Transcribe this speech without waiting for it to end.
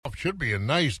Should be a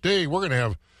nice day. We're going to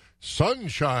have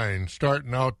sunshine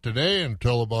starting out today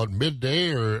until about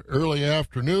midday or early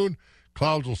afternoon.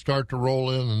 Clouds will start to roll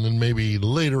in, and then maybe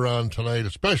later on tonight,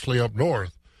 especially up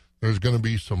north, there's going to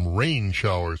be some rain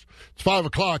showers. It's 5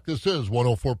 o'clock. This is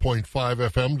 104.5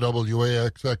 FM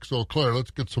WAXX Eau Claire. Let's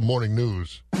get some morning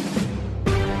news.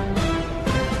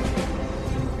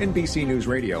 NBC News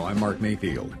Radio, I'm Mark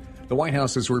Mayfield. The White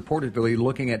House is reportedly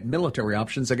looking at military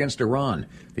options against Iran.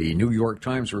 The New York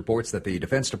Times reports that the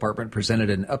Defense Department presented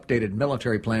an updated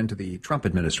military plan to the Trump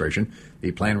administration.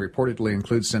 The plan reportedly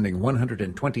includes sending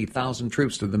 120,000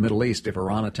 troops to the Middle East if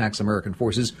Iran attacks American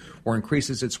forces or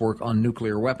increases its work on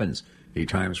nuclear weapons. The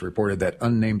Times reported that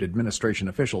unnamed administration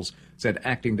officials said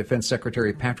Acting Defense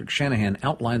Secretary Patrick Shanahan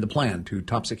outlined the plan to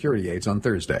top security aides on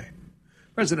Thursday.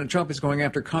 President Trump is going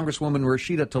after Congresswoman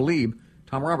Rashida Tlaib.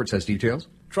 Tom Roberts has details.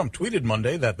 Trump tweeted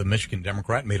Monday that the Michigan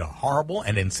Democrat made a horrible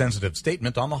and insensitive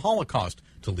statement on the Holocaust.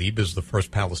 Tlaib is the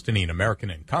first Palestinian American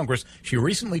in Congress. She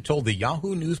recently told the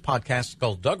Yahoo News podcast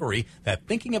Skullduggery that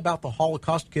thinking about the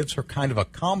Holocaust gives her kind of a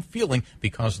calm feeling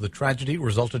because the tragedy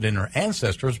resulted in her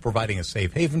ancestors providing a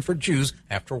safe haven for Jews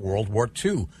after World War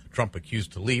II. Trump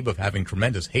accused Tlaib of having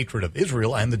tremendous hatred of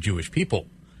Israel and the Jewish people.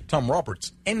 Tom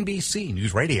Roberts, NBC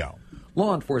News Radio.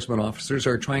 Law enforcement officers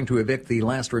are trying to evict the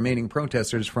last remaining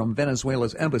protesters from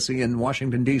Venezuela's embassy in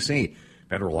Washington, D.C.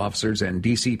 Federal officers and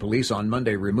D.C. police on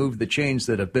Monday removed the chains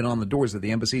that have been on the doors of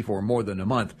the embassy for more than a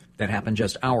month. That happened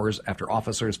just hours after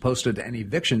officers posted an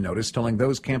eviction notice telling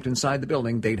those camped inside the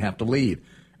building they'd have to leave.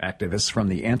 Activists from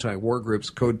the anti-war groups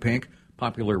Code Pink,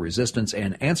 Popular Resistance,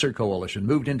 and Answer Coalition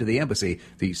moved into the embassy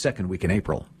the second week in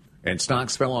April. And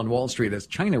stocks fell on Wall Street as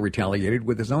China retaliated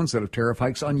with its own set of tariff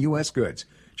hikes on U.S. goods.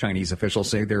 Chinese officials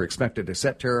say they're expected to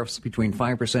set tariffs between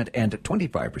 5% and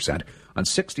 25% on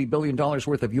 $60 billion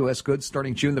worth of U.S. goods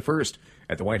starting June the 1st.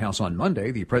 At the White House on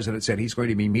Monday, the president said he's going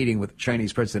to be meeting with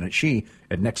Chinese President Xi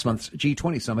at next month's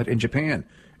G20 summit in Japan.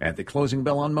 At the closing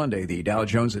bell on Monday, the Dow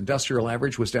Jones Industrial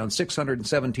Average was down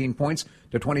 617 points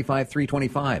to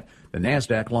 25,325. The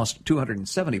NASDAQ lost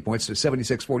 270 points to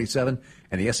 7647,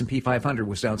 and the S&P 500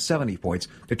 was down 70 points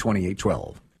to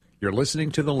 2812. You're listening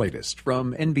to the latest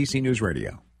from NBC News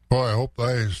Radio. Boy, I hope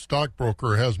thy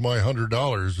stockbroker has my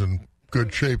 $100 in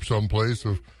good shape someplace.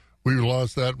 If we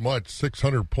lost that much,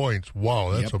 600 points. Wow,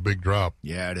 that's a big drop.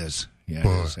 Yeah, it is. Yeah,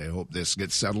 it is. I hope this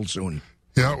gets settled soon.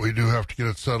 Yeah, we do have to get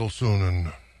it settled soon.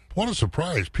 And what a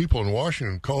surprise. People in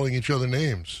Washington calling each other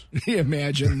names.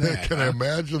 Imagine that. Can I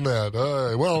imagine that?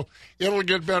 Well, it'll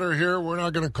get better here. We're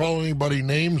not going to call anybody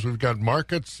names. We've got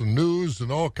markets and news and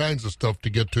all kinds of stuff to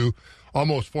get to.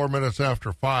 Almost 4 minutes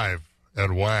after 5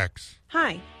 at Wax.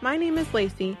 Hi, my name is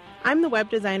Lacey. I'm the web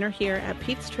designer here at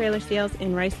Pete's Trailer Sales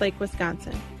in Rice Lake,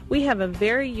 Wisconsin. We have a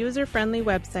very user-friendly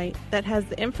website that has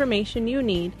the information you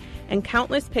need and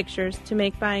countless pictures to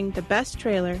make buying the best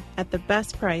trailer at the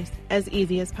best price as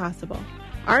easy as possible.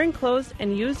 Our enclosed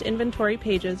and used inventory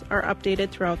pages are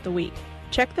updated throughout the week.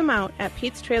 Check them out at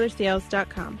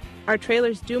petestrailersales.com. Our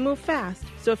trailers do move fast,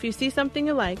 so if you see something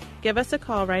you like, give us a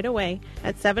call right away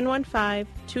at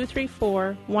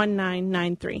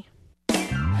 715-234-1993.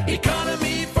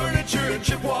 Economy Furniture in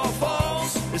Chippewa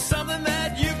Falls is something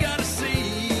that you gotta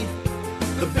see.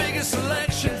 The biggest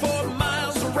selection for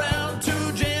miles around,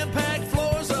 2 jam-packed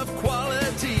floors of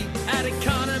quality. At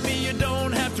Economy, you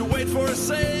don't have to wait for a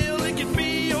sale. It can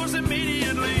be yours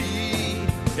immediately.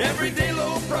 Everyday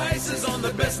low prices on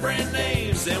the best brand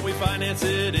names, and we finance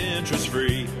it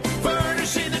interest-free.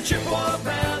 Furnishing the Chippewa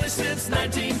Valley since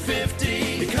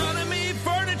 1950. Economy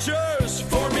Furniture's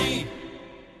for me.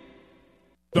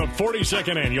 The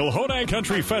 42nd Annual Hodag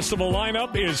Country Festival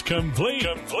lineup is complete.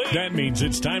 That means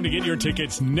it's time to get your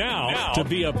tickets now to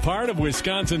be a part of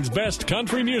Wisconsin's best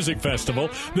country music festival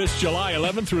this July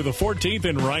 11th through the 14th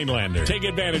in Rhinelander. Take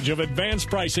advantage of advanced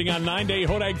pricing on 9-day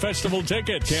Hodag Festival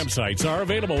tickets. Campsites are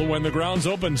available when the grounds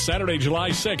open Saturday, July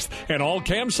 6th, and all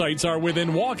campsites are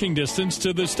within walking distance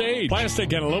to the stage.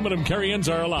 Plastic and aluminum carry-ins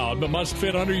are allowed but must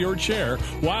fit under your chair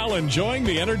while enjoying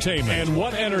the entertainment. And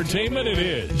what entertainment it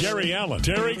is. Gary Allen,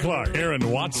 Terry Clark, Aaron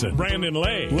Watson, Brandon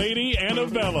Lay, Lady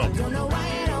Antebellum. Don't know why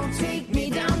it don't take me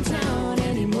downtown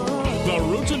anymore. The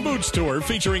Roots and Boots Tour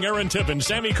featuring Aaron Tippin,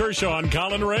 Sammy Kershaw, and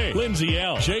Colin Ray, Lindsay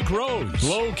L., Jake Rose,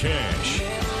 Low Cash.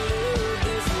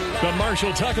 The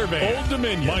Marshall Tucker Band, Old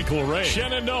Dominion, Michael Ray,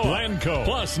 Shenandoah, Lanco,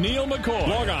 plus Neil McCoy.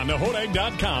 Log on to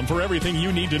Hodag.com for everything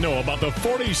you need to know about the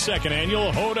 42nd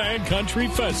Annual Hodag Country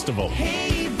Festival.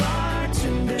 Hey,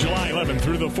 bartender. July 11th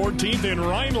through the 14th in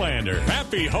Rhinelander.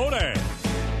 Happy Hodag!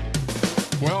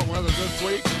 Well, weather this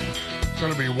week is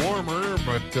going to be warmer,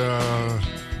 but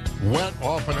wet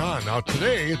off and on. Now,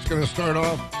 today it's going to start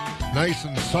off nice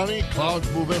and sunny.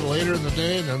 Clouds move in later in the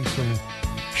day, and then some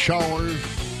showers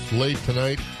late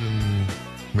tonight and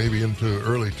maybe into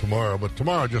early tomorrow. But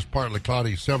tomorrow, just partly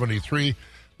cloudy, 73.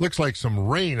 Looks like some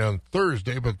rain on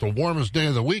Thursday, but the warmest day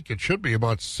of the week, it should be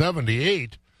about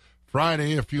 78.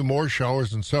 Friday, a few more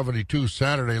showers and 72.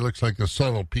 Saturday, looks like the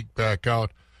sun will peek back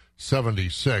out,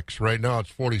 76. Right now, it's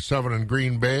 47 in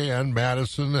Green Bay and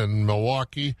Madison and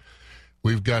Milwaukee.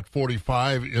 We've got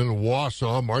 45 in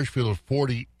Wausau. Marshfield is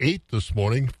 48 this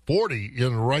morning, 40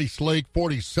 in Rice Lake,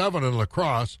 47 in La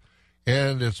Crosse,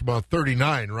 and it's about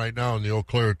 39 right now in the Eau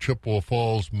Claire, Chippewa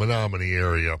Falls, Menominee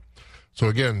area. So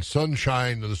again,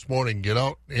 sunshine this morning. Get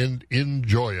out and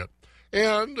enjoy it.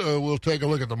 And we'll take a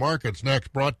look at the markets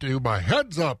next, brought to you by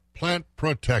Heads Up Plant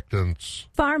Protectants.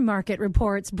 Farm Market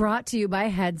Reports brought to you by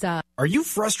Heads Up. Are you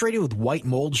frustrated with white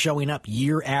mold showing up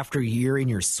year after year in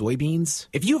your soybeans?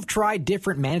 If you have tried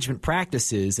different management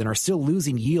practices and are still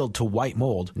losing yield to white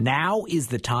mold, now is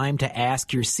the time to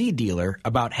ask your seed dealer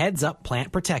about Heads Up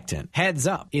Plant Protectant. Heads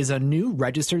Up is a new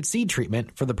registered seed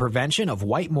treatment for the prevention of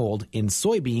white mold in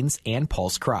soybeans and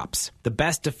pulse crops. The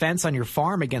best defense on your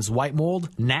farm against white mold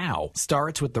now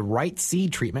starts with the right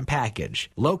seed treatment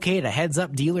package. Locate a Heads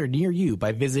Up dealer near you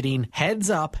by visiting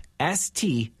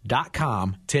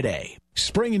headsupst.com today.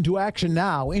 Spring into action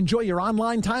now. Enjoy your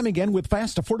online time again with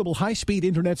fast, affordable, high-speed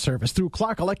internet service through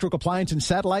Clark Electric Appliance and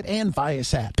Satellite and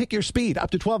Viasat. Pick your speed up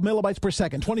to 12 megabytes per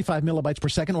second, 25 megabytes per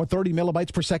second, or 30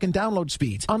 megabytes per second download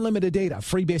speeds. Unlimited data,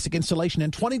 free basic installation,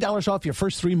 and $20 off your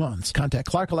first 3 months. Contact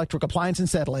Clark Electric Appliance and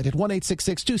Satellite at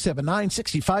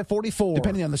 1-866-279-6544.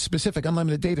 Depending on the specific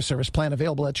unlimited data service plan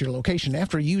available at your location,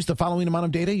 after you use the following amount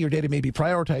of data, your data may be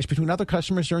prioritized between other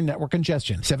customers during network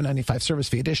congestion. $7.95 service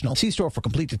fee additional. See store for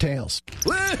complete details.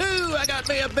 Woohoo! I got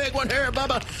me a big one here,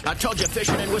 Bubba. I told you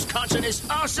fishing in Wisconsin is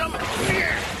awesome.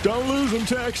 Yeah. Don't lose them,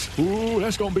 Tex. Ooh,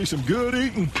 that's going to be some good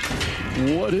eating.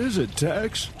 What is it,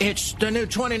 Tex? It's the new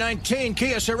 2019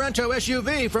 Kia Sorento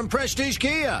SUV from Prestige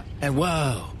Kia. And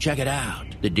whoa, check it out.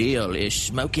 The deal is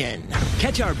smoking.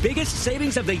 Catch our biggest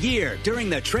savings of the year during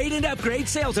the Trade and Upgrade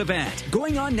sales event.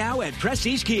 Going on now at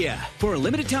Prestige Kia. For a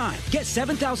limited time, get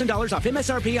 $7,000 off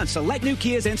MSRP on select new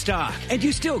Kias in stock. And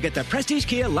you still get the Prestige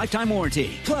Kia lifetime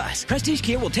warranty. Plus, Prestige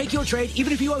Kia will take your trade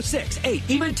even if you owe $6,000, $8,000,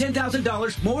 even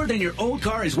 $10,000 more than your old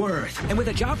car is worth. And with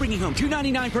a job bringing home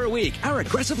 $299 per week, our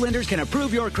aggressive lenders can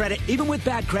approve your credit even with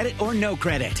bad credit or no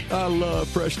credit. I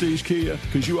love Prestige Kia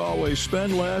because you always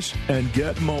spend less and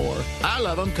get more. I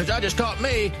love them because I just caught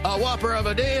me a whopper of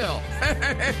a deal.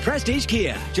 Prestige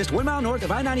Kia, just 1 mile north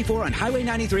of I-94 on Highway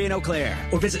 93 in Eau Claire.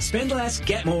 Or visit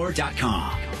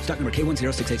spendlessgetmore.com. Stock number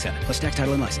K10687, plus tax,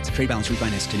 title, and license. Trade balance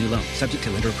refinanced to new loan, subject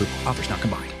to lender approval. Offers not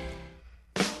combined.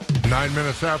 9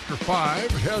 minutes after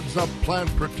 5, Heads Up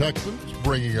Plant Protectants,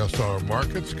 bringing us our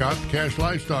market. Scott, cash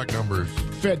livestock numbers.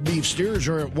 Fed beef steers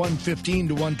are at 115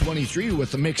 to 123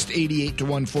 with a mixed 88 to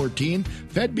 114.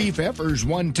 Fed beef heifers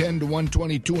 110 to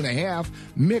 122.5,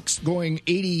 mixed going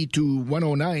 80 to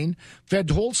 109. Fed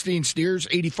Holstein steers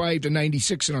 85 to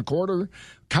 96.25.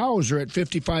 Cows are at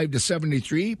 55 to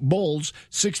 73. Bulls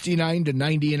 69 to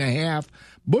 90.5.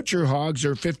 Butcher hogs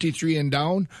are 53 and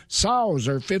down. Sows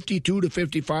are 52 to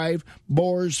 55.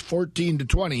 Boars 14 to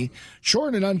 20.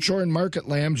 Shorn and unshorn market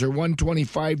lambs are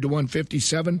 125 to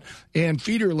 157. And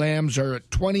feeder lambs are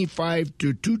at 25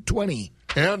 to 220.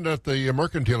 And at the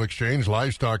Mercantile Exchange,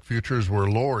 livestock futures were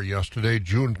lower yesterday.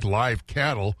 June live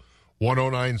cattle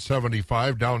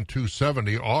 109.75 down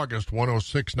 270. August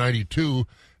 106.92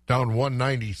 down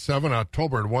 197.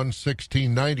 October at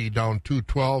 116.90 down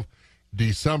 212.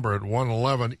 December at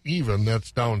 111 even,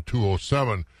 that's down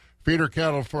 207. Feeder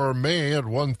cattle for May at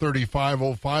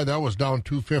 135.05, that was down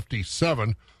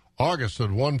 257. August at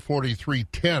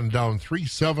 143.10, down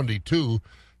 372.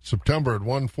 September at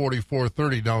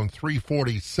 144.30, down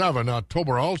 347.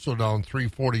 October also down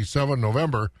 347.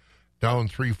 November down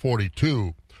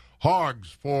 342.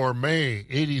 Hogs for May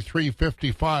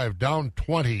 83.55, down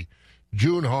 20.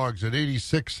 June hogs at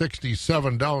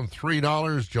 86.67, down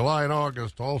 $3. July and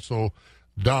August also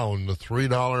down the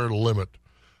 $3 limit.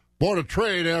 Board of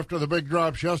Trade, after the big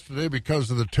drops yesterday because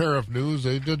of the tariff news,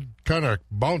 they did kind of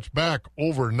bounce back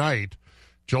overnight.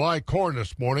 July corn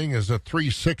this morning is at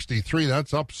 $3.63.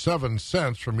 That's up 7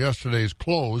 cents from yesterday's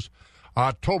close.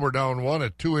 October down 1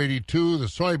 at $2.82. The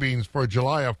soybeans for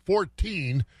July up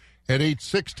 14 at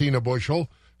 $8.16 a bushel.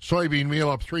 Soybean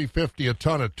meal up $3.50 a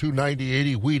ton at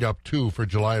 $2.90.80. Wheat up 2 for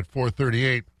July at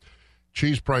 $4.38.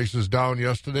 Cheese prices down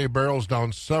yesterday. Barrels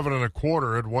down 7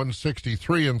 1/4 at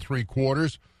 $1.63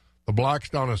 3/4. The block's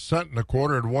down 1 cent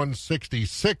 1/4 at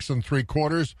 $1.66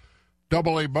 3/4.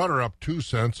 Double A butter up 2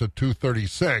 cents at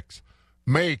 $2.36.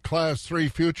 May Class 3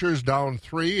 futures down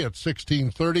 3 at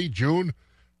 1630. June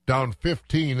down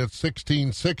 15 at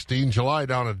 1616. July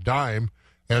down a dime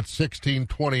at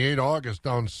 1628. August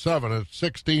down 7 at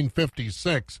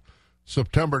 1656.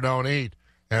 September down 8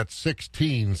 at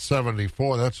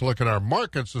 1674. That's a look at our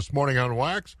markets this morning on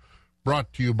Wax.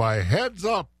 Brought to you by Heads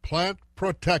Up Plant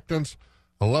Protectants.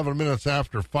 11 minutes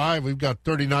after 5. We've got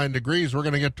 39 degrees. We're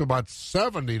going to get to about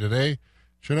 70 today.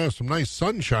 Should have some nice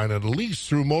sunshine at least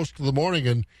through most of the morning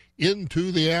and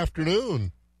into the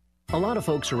afternoon. A lot of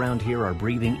folks around here are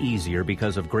breathing easier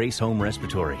because of Grace Home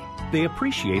Respiratory. They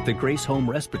appreciate that Grace Home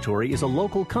Respiratory is a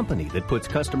local company that puts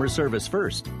customer service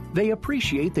first. They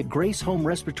appreciate that Grace Home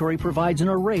Respiratory provides an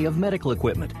array of medical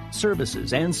equipment,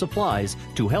 services, and supplies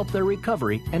to help their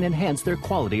recovery and enhance their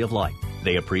quality of life.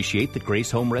 They appreciate that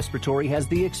Grace Home Respiratory has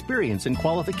the experience and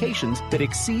qualifications that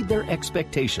exceed their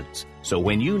expectations. So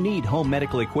when you need home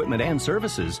medical equipment and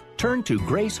services, turn to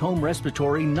Grace Home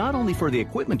Respiratory not only for the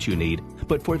equipment you need,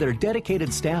 but for their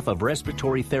dedicated staff of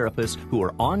respiratory therapists who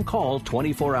are on call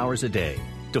 24 hours a day.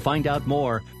 To find out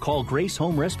more, call Grace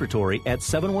Home Respiratory at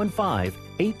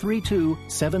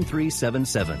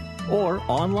 715-832-7377 or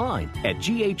online at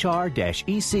ghr-ec.com.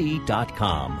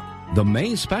 The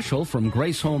May special from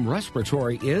Grace Home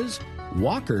Respiratory is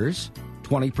Walkers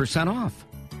 20% off.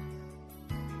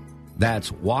 That's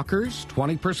Walkers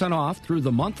 20% off through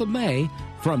the month of May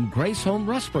from Grace Home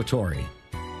Respiratory.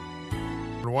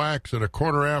 Wax at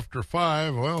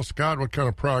 5:15. Well, Scott, what kind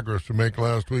of progress to make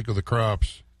last week of the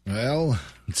crops? Well,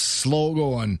 it's slow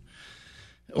going.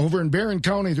 Over in Barron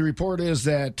County, the report is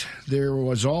that there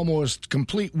was almost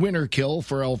complete winter kill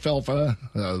for alfalfa.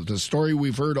 The story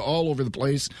we've heard all over the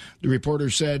place. The reporter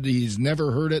said he's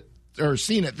never heard it or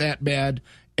seen it that bad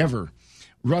ever.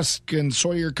 Rusk and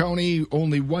Sawyer County,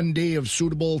 only 1 day of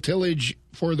suitable tillage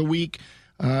for the week,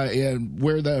 and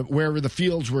wherever the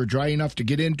fields were dry enough to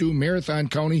get into. Marathon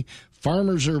County,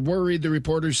 farmers are worried, the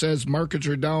reporter says. Markets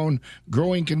are down,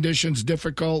 growing conditions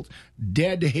difficult.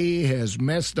 Dead hay has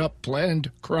messed up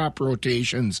planned crop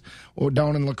rotations.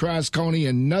 Down in La Crosse County,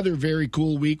 another very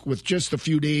cool week with just a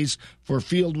few days for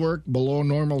field work, below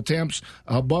normal temps,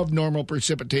 above normal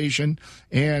precipitation.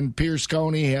 And Pierce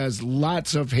County has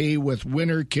lots of hay with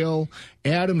winter kill.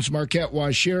 Adams, Marquette,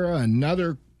 Waushara,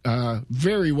 another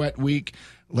very wet week.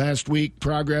 Last week,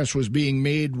 progress was being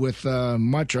made with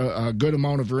a good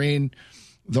amount of rain,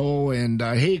 though, and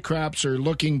hay crops are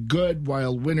looking good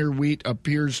while winter wheat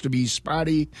appears to be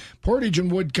spotty. Portage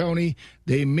and Wood County,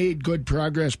 they made good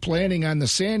progress planting on the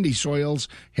sandy soils.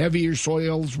 Heavier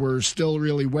soils were still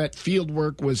really wet. Field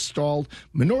work was stalled.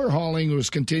 Manure hauling was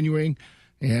continuing,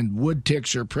 and wood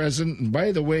ticks are present. And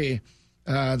by the way,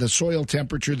 the soil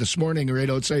temperature this morning right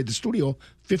outside the studio,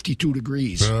 52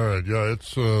 degrees. All right, yeah,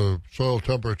 it's soil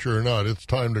temperature or not, it's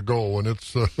time to go. When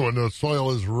it's when the soil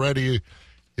is ready,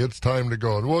 it's time to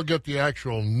go. And we'll get the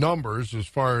actual numbers as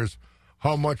far as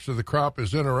how much of the crop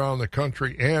is in around the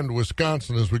country and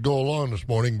Wisconsin as we go along this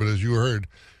morning. But as you heard,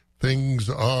 things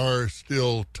are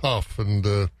still tough. And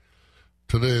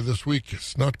this week,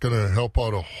 it's not going to help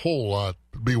out a whole lot.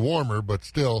 It'll be warmer, but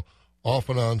still off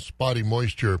and on spotty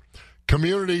moisture.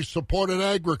 Community-supported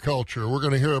agriculture. We're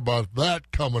going to hear about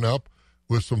that coming up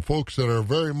with some folks that are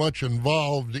very much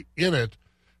involved in it,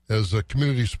 as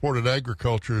community-supported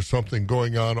agriculture is something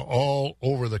going on all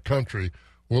over the country.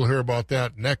 We'll hear about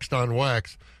that next on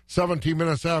Wax. 17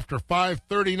 minutes after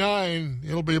 5:39.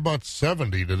 It'll be about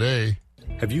 70 today.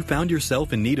 Have you found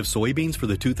yourself in need of soybeans for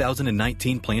the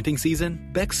 2019 planting season?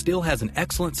 Beck still has an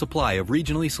excellent supply of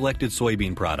regionally selected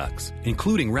soybean products,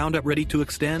 including Roundup Ready to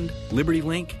Extend, Liberty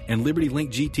Link, and Liberty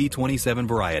Link GT27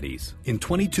 varieties. In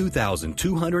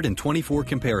 22,224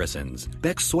 comparisons,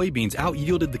 Beck's soybeans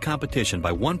out-yielded the competition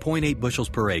by 1.8 bushels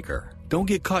per acre. Don't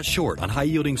get caught short on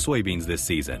high-yielding soybeans this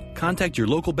season. Contact your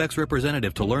local Beck's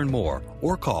representative to learn more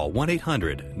or call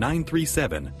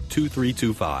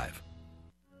 1-800-937-2325.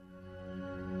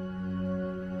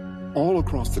 All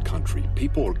across the country,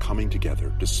 people are coming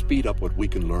together to speed up what we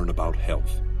can learn about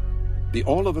health. The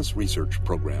All of Us Research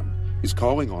Program is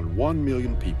calling on 1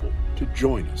 million people to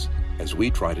join us as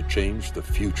we try to change the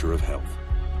future of health.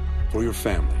 For your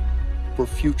family, for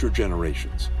future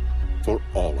generations, for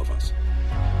all of us.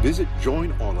 Visit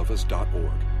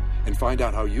joinallofus.org and find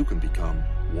out how you can become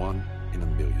 1 in a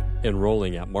million.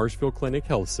 Enrolling at Marshfield Clinic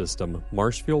Health System,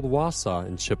 Marshfield, Wausau,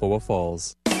 and Chippewa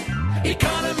Falls.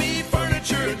 Economy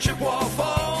Furniture in Chippewa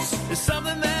Falls is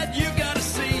something that you gotta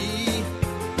see.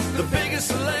 The biggest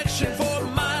selection for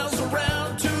miles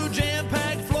around, 2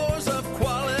 jam-packed floors of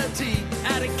quality.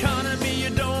 At Economy,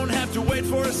 you don't have to wait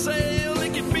for a sale.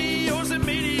 It can be yours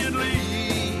immediately.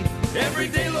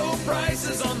 Everyday low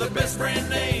prices on the best brand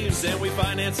names, and we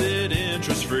finance it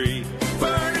interest-free.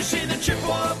 Furnishing the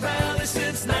Chippewa Valley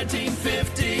since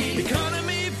 1950.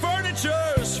 Economy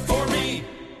Furniture's for me.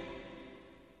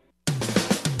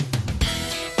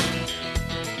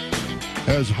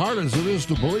 As hard as it is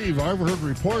to believe, I've heard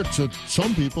reports that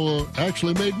some people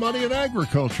actually made money in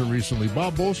agriculture recently.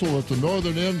 Bob Boesel at the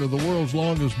northern end of the world's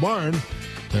longest barn,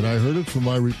 and I heard it from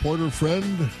my reporter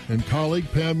friend and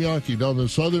colleague Pam Yockey down the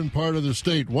southern part of the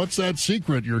state. What's that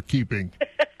secret you're keeping?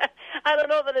 I don't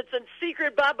know that it's a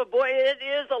secret, Bob, but boy, it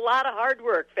is a lot of hard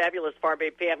work. Fabulous farm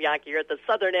babe Pam Yockey here at the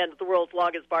southern end of the world's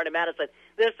longest barn in Madison.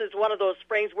 This is one of those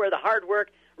springs where the hard work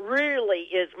really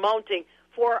is mounting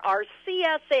for our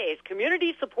CSAs,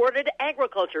 community-supported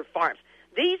agriculture farms.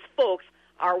 These folks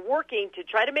are working to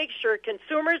try to make sure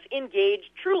consumers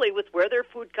engage truly with where their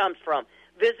food comes from,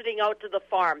 visiting out to the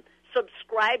farm,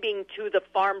 subscribing to the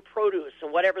farm produce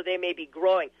and whatever they may be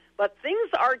growing. But things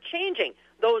are changing.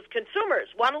 Those consumers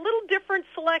want a little different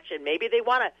selection. Maybe they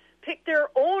want to pick their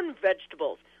own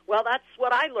vegetables. Well, that's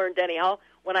what I learned anyhow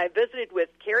when I visited with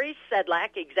Carrie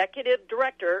Sedlak, Executive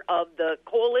Director of the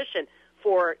Coalition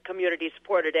for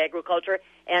Community-Supported Agriculture,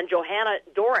 and Johanna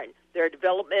Doran, their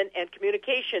Development and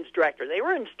Communications Director. They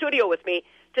were in studio with me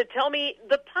to tell me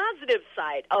the positive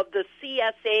side of the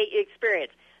CSA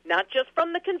experience, not just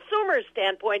from the consumer's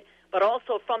standpoint, but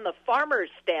also from the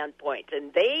farmer's standpoint.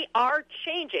 And they are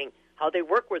changing how they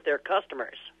work with their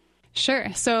customers.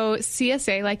 Sure. So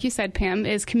CSA, like you said, Pam,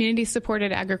 is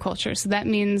community-supported agriculture. So that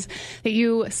means that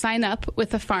you sign up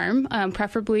with a farm,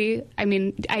 preferably,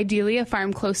 ideally a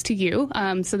farm close to you,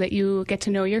 so that you get to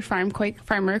know your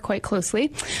farmer quite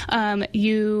closely.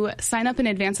 You sign up in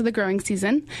advance of the growing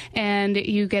season, and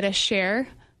you get a share,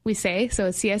 we say, so a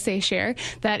CSA share,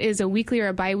 that is a weekly or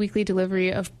a biweekly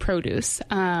delivery of produce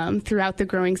throughout the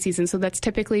growing season. So that's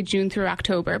typically June through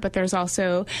October, but there's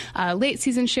also late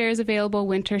season shares available,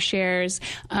 winter shares,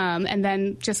 and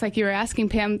then just like you were asking,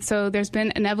 Pam, so there's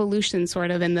been an evolution sort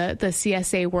of in the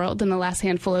CSA world in the last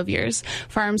handful of years.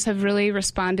 Farms have really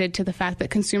responded to the fact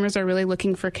that consumers are really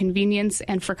looking for convenience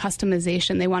and for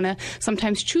customization. They want to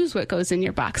sometimes choose what goes in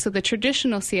your box. So the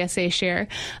traditional CSA share,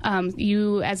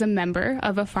 you as a member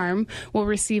of a farm will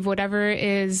receive whatever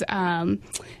is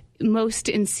most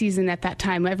in season at that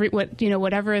time.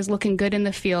 Whatever is looking good in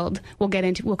the field will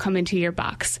come into your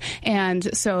box,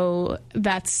 and so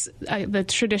that's the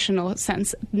traditional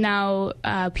sense. Now,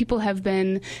 people have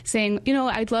been saying,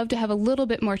 I'd love to have a little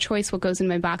bit more choice what goes in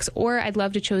my box, or I'd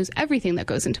love to choose everything that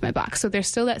goes into my box. So there's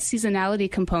still that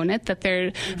seasonality component that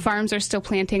their farms are still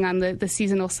planting on the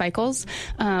seasonal cycles,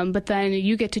 but then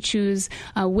you get to choose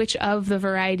which of the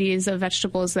varieties of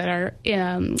vegetables that are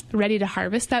ready to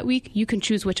harvest that week. You can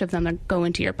choose which of them go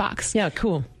into your box. Yeah,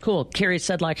 cool. Carrie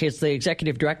Sedlak is the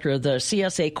executive director of the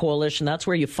CSA Coalition. That's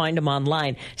where you find them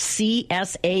online,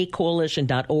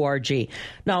 csacoalition.org.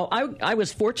 Now, I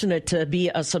was fortunate to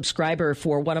be a subscriber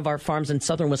for one of our farms in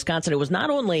southern Wisconsin. It was not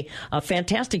only a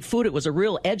fantastic food, it was a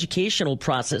real educational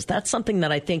process. That's something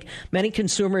that I think many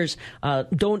consumers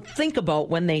don't think about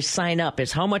when they sign up,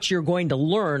 is how much you're going to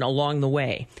learn along the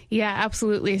way. Yeah,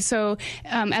 absolutely. So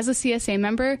as a CSA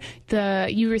member,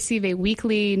 you receive a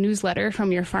weekly newsletter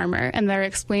from your farmer, and they're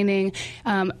explaining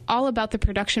all about the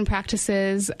production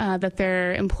practices that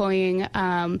they're employing.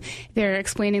 They're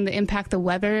explaining the impact the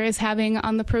weather is having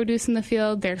on the produce in the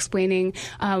field. They're explaining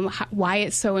why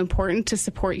it's so important to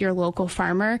support your local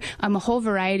farmer, a whole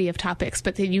variety of topics.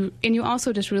 But you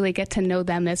also just really get to know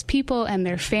them as people and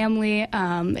their family.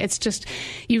 It's just,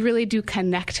 you really do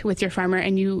connect with your farmer,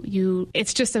 and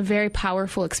it's just a very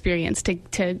powerful experience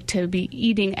to be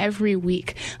eating every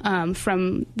week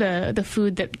from the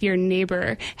food that your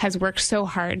neighbor has worked so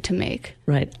hard to make.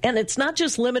 Right. And it's not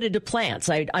just limited to plants.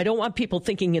 I don't want people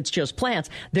thinking it's just plants.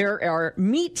 There are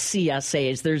meat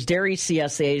CSAs, there's dairy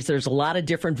CSAs, there's a lot of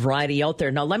different variety out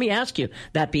there. Now, let me ask you,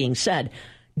 that being said,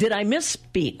 did I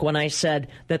misspeak when I said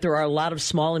that there are a lot of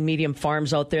small and medium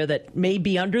farms out there that may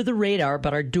be under the radar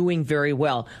but are doing very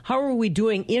well? How are we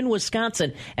doing in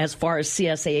Wisconsin as far as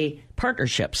CSA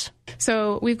partnerships?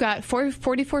 So we've got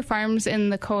 44 farms in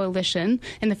the coalition,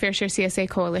 in the Fair Share CSA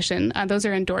Coalition. Those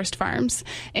are endorsed farms.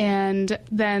 And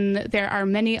then there are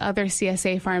many other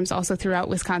CSA farms also throughout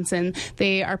Wisconsin.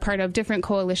 They are part of different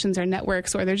coalitions or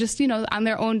networks, or they're just, on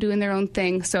their own doing their own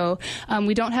thing. So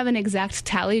we don't have an exact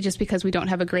tally just because we don't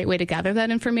have a great way to gather that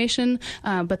information.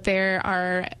 But there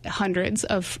are hundreds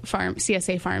of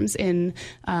CSA farms in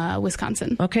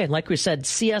Wisconsin. Okay, like we said,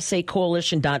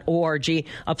 csacoalition.org,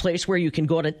 a place where where you can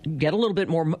go to get a little bit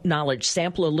more knowledge,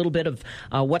 sample a little bit of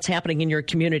what's happening in your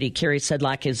community. Carrie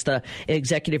Sedlak is the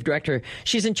executive director.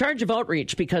 She's in charge of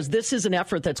outreach because this is an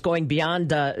effort that's going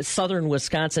beyond southern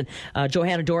Wisconsin.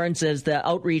 Johanna Dorans is the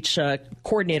outreach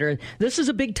coordinator. This is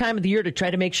a big time of the year to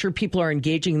try to make sure people are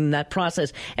engaging in that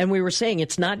process. And we were saying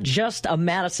it's not just a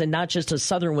Madison, not just a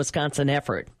southern Wisconsin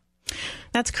effort.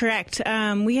 That's correct.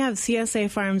 We have CSA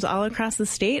farms all across the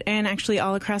state and actually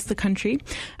all across the country.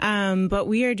 But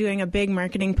we are doing a big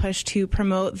marketing push to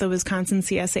promote the Wisconsin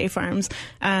CSA farms.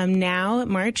 Now,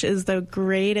 March is the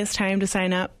greatest time to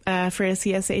sign up for a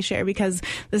CSA share because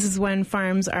this is when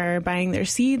farms are buying their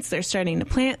seeds. They're starting to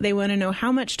plant. They want to know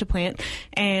how much to plant.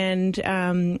 And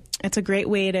it's a great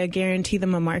way to guarantee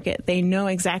them a market. They know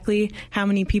exactly how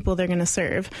many people they're going to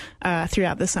serve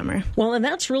throughout the summer. Well, and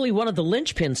that's really one of the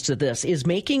linchpins to this is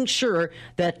making sure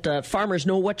that farmers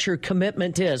know what your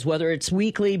commitment is, whether it's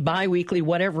weekly, biweekly,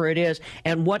 whatever it is,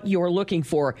 and what you're looking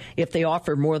for if they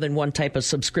offer more than one type of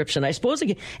subscription. I suppose,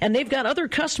 and they've got other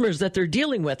customers that they're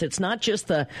dealing with. It's not just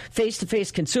the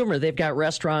face-to-face consumer. They've got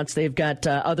restaurants. They've got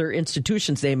other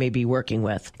institutions they may be working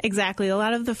with. Exactly. A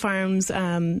lot of the farms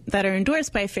that are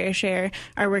endorsed by Fair Share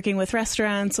are working with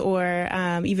restaurants or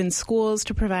even schools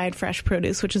to provide fresh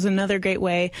produce, which is another great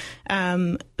way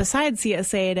besides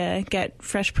CSA to get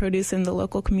fresh produce in the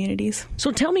local communities.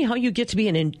 So tell me how you get to be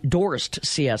an endorsed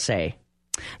CSA.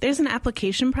 There's an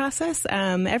application process.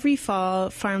 Every fall,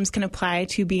 farms can apply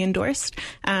to be endorsed.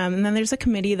 And then there's a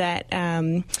committee that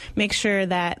makes sure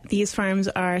that these farms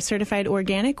are certified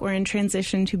organic or in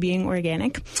transition to being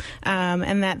organic,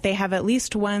 and that they have at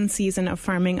least one season of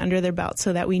farming under their belt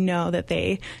so that we know that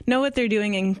they know what they're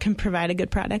doing and can provide a good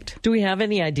product. Do we have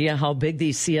any idea how big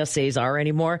these CSAs are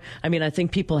anymore? I mean, I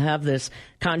think people have this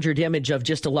conjured image of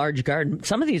just a large garden.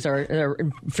 Some of these are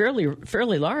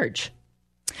fairly large.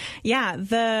 Yeah,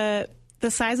 the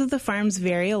size of the farms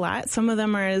vary a lot. Some of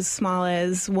them are as small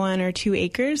as 1 or 2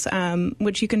 acres,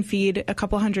 which you can feed a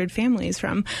couple hundred families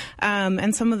from.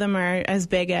 And some of them are as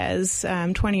big as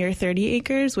 20 or 30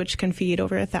 acres, which can feed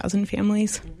over 1,000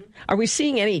 families. Are we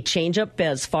seeing any change up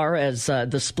as far as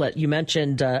the split? You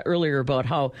mentioned earlier about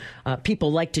how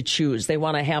people like to choose. They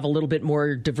want to have a little bit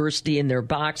more diversity in their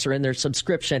box or in their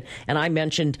subscription. And I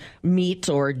mentioned meat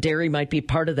or dairy might be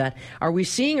part of that. Are we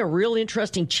seeing a real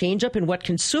interesting change up in what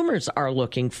consumers are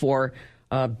looking for?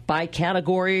 By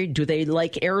category? Do they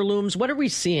like heirlooms? What are we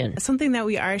seeing? Something that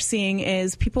we are seeing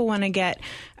is people want to get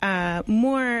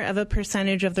more of a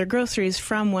percentage of their groceries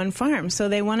from one farm. So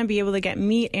they want to be able to get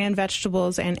meat and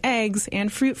vegetables and eggs and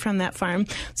fruit from that farm.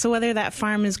 So whether that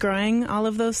farm is growing all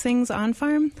of those things on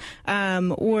farm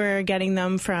or getting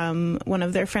them from one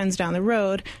of their friends down the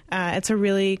road, it's a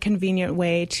really convenient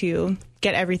way to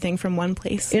get everything from one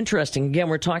place. Interesting. Again,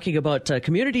 we're talking about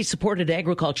community-supported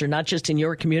agriculture, not just in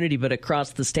your community, but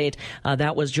across the state.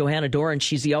 That was Johanna Doran.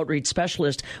 She's the outreach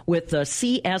specialist with the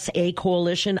CSA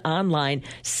Coalition online,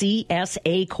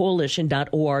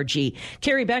 csacoalition.org.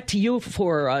 Carrie, back to you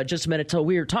for just a minute. So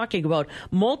we were talking about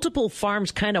multiple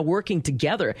farms kind of working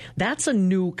together. That's a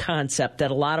new concept that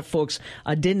a lot of folks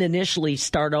didn't initially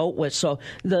start out with. So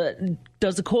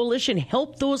does the coalition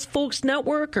help those folks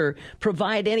network or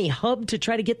provide any hub to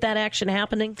try to get that action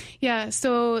happening? Yeah,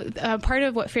 so part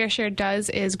of what Fair Share does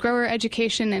is grower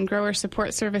education and grower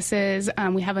support services.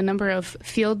 We have a number of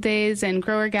field days and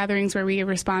grower gatherings where we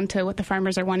respond to what the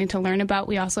farmers are wanting to learn about.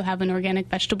 We also have an organic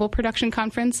vegetable production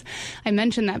conference. I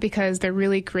mention that because they're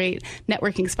really great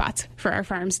networking spots for our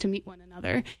farms to meet one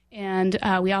another. And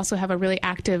we also have a really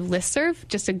active listserv,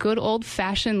 just a good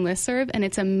old-fashioned listserv, and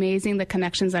it's amazing the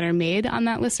connections that are made on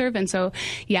that listserv. And so,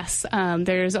 yes,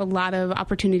 there's a lot of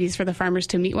opportunities for the farmers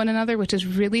to meet one another, which is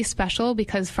really special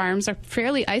because farms are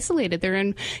fairly isolated. They're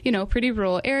in, pretty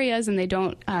rural areas, and they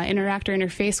don't interact or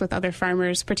interface with other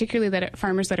farmers, particularly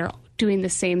farmers that are doing the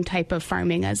same type of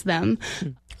farming as them.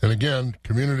 And again,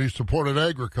 community-supported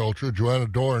agriculture, Johanna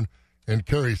Dorn and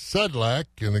Carrie Sedlak.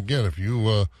 And again, if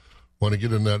you want to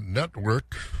get in that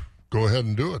network, go ahead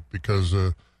and do it because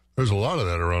there's a lot of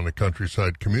that around the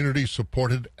countryside,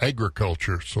 community-supported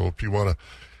agriculture. So if you want to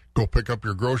go pick up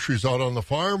your groceries out on the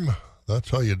farm, that's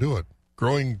how you do it.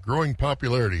 Growing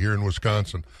popularity here in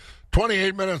Wisconsin.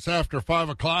 28 minutes after 5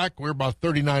 o'clock. We're about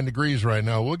 39 degrees right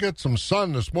now. We'll get some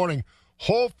sun this morning,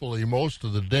 hopefully most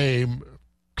of the day.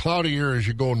 Cloudier as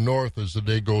you go north as the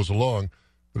day goes along.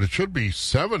 But it should be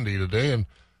 70 today and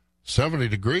 70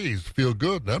 degrees. Feel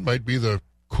good. That might be the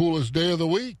coolest day of the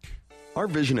week. Our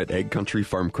vision at Ag Country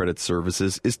Farm Credit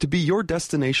Services is to be your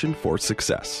destination for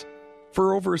success.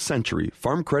 For over a century,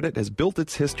 Farm Credit has built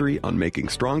its history on making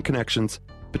strong connections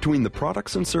between the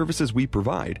products and services we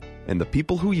provide and the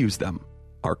people who use them,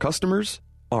 our customers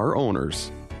our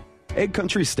owners. Ag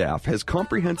Country staff has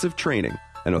comprehensive training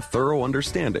and a thorough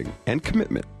understanding and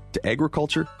commitment to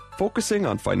agriculture, focusing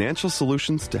on financial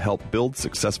solutions to help build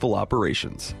successful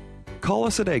operations. Call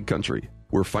us at Ag Country.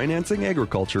 We're financing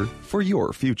agriculture for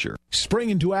your future. Spring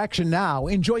into action now.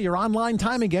 Enjoy your online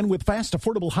time again with fast,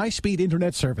 affordable, high-speed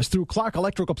internet service through Clark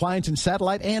Electric Appliance and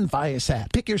Satellite and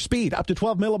Viasat. Pick your speed up to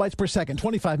 12 megabytes per second,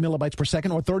 25 megabytes per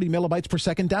second, or 30 megabytes per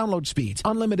second download speeds.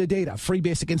 Unlimited data, free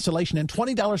basic installation, and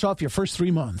 $20 off your first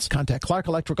 3 months. Contact Clark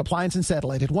Electric Appliance and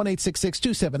Satellite at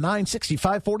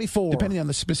 1-866-279-6544. Depending on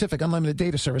the specific unlimited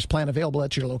data service plan available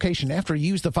at your location, after you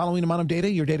use the following amount of data,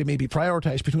 your data may be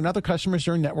prioritized between other customers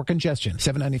during network congestion.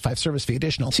 $7.95 service fee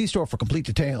additional. See store for complete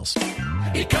details.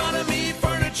 Economy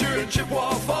Furniture in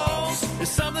Chippewa Falls is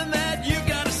something that you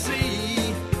gotta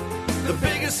see. The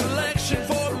biggest selection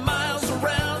for miles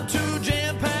around, 2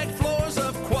 jam-packed floors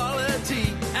of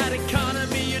quality. At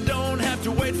Economy, you don't have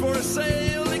to wait for a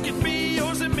sale. It can be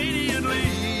yours immediately.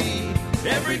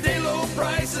 Everyday low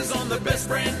prices on the best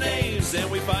brand names,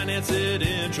 and we finance it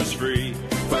interest-free.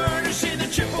 Furnishing the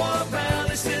Chippewa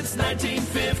Valley since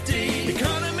 1950.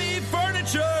 Economy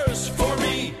Furniture's for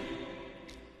me.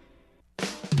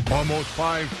 Almost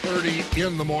 5:30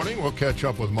 in the morning. We'll catch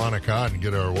up with Monica and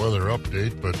get our weather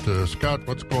update. But, Scott,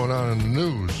 what's going on in the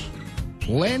news?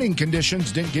 Planting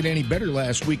conditions didn't get any better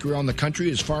last week around the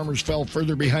country as farmers fell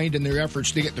further behind in their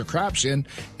efforts to get their crops in.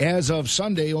 As of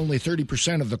Sunday, only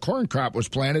 30% of the corn crop was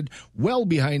planted, well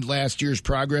behind last year's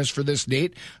progress for this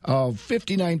date of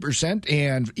 59%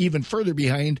 and even further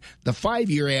behind the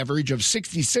 5-year average of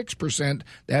 66%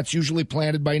 that's usually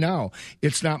planted by now.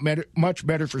 It's not much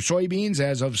better for soybeans.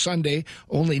 As of Sunday,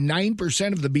 only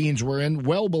 9% of the beans were in,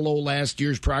 well below last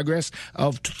year's progress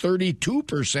of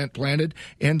 32% planted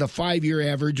and the 5-year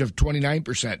average of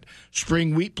 29%.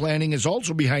 Spring wheat planting is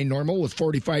also behind normal with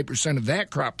 45% of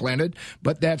that crop planted,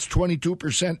 but that's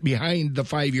 22% behind the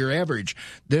 5-year average.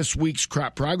 This week's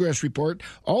crop progress report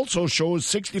also shows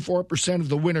 64% of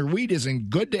the winter wheat is in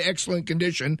good to excellent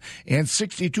condition and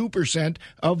 62%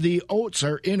 of the oats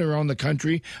are in around the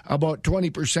country, about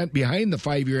 20% behind the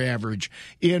 5-year average.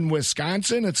 In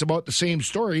Wisconsin, it's about the same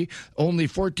story. Only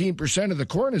 14% of the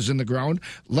corn is in the ground.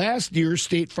 Last year,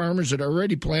 state farmers had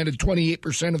already planted 28%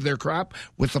 of their crop,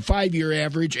 with the 5-year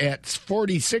average at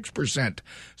 46%.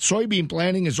 Soybean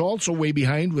planting is also way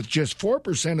behind, with just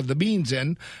 4% of the beans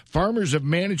in. Farmers have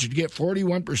managed to get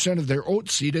 41% of their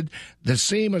oats seeded, the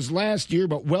same as last year,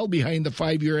 but well behind the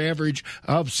 5-year average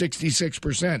of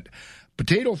 66%.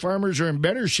 Potato farmers are in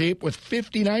better shape with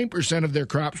 59% of their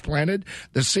crops planted,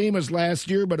 the same as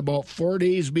last year, but about 4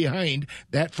 days behind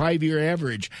that 5-year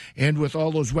average. And with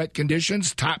all those wet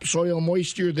conditions, topsoil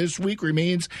moisture this week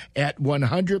remains at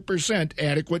 100%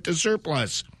 adequate to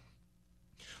surplus.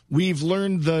 We've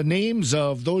learned the names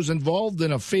of those involved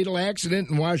in a fatal accident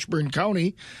in Washburn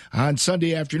County. On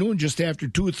Sunday afternoon, just after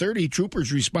 2:30,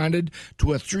 troopers responded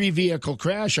to a 3-vehicle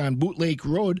crash on Boot Lake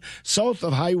Road, south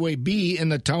of Highway B in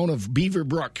the town of Beaver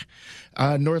Brook.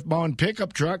 A northbound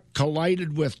pickup truck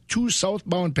collided with 2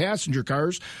 southbound passenger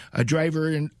cars. A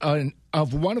driver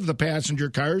of one of the passenger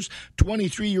cars,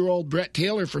 23-year-old Brett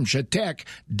Taylor from Chautauqua,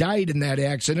 died in that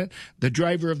accident. The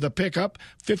driver of the pickup,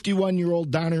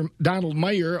 51-year-old Donald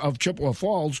Meyer of Chippewa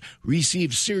Falls,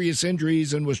 received serious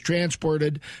injuries and was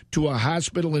transported to a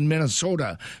hospital in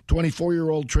Minnesota.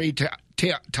 24-year-old Trey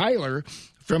Tyler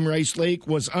from Rice Lake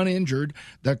was uninjured.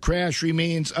 The crash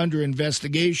remains under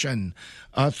investigation.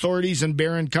 Authorities in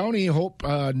Barron County hope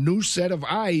a new set of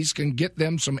eyes can get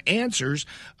them some answers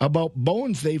about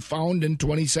bones they found in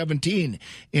 2017.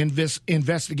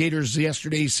 Investigators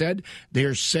yesterday said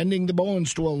they're sending the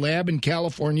bones to a lab in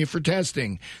California for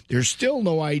testing. There's still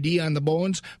no ID on the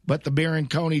bones, but the Barron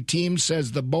County team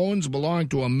says the bones belong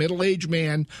to a middle-aged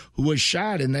man who was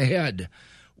shot in the head.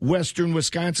 Western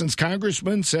Wisconsin's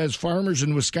congressman says farmers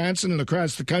in Wisconsin and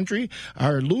across the country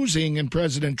are losing in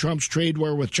President Trump's trade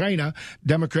war with China.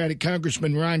 Democratic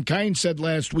Congressman Ron Kine said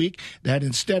last week that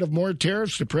instead of more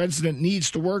tariffs, the president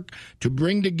needs to work to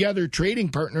bring together trading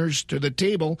partners to the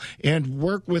table and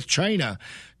work with China.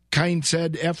 Kine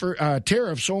said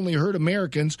tariffs only hurt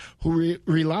Americans who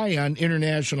rely on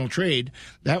international trade.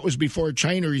 That was before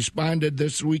China responded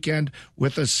this weekend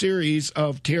with a series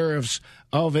of tariffs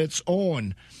of its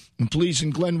own. And police in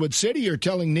Glenwood City are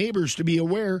telling neighbors to be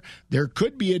aware there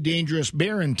could be a dangerous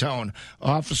bear in town.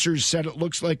 Officers said it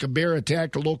looks like a bear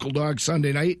attacked a local dog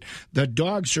Sunday night. The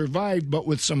dog survived, but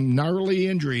with some gnarly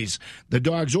injuries. The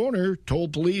dog's owner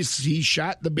told police he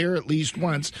shot the bear at least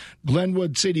once.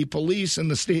 Glenwood City Police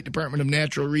and the State Department of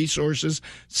Natural Resources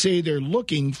say they're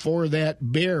looking for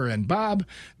that bear. And Bob,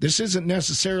 this isn't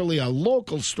necessarily a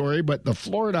local story, but the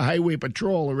Florida Highway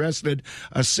Patrol arrested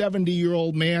a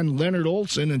 70-year-old man, Leonard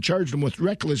Olson, and charged him with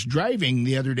reckless driving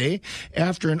the other day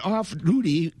after an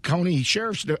off-duty county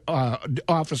sheriff's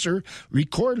officer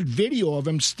recorded video of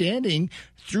him standing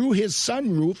through his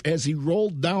sunroof as he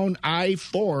rolled down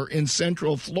I-4 in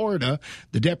central Florida.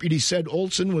 The deputy said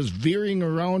Olson was veering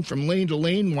around from lane to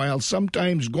lane while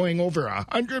sometimes going over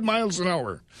 100 miles an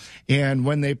hour. And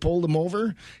when they pulled him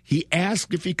over, he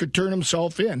asked if he could turn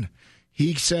himself in.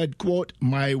 He said, quote,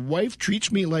 "My wife treats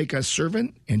me like a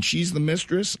servant, and she's the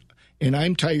mistress, and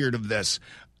I'm tired of this.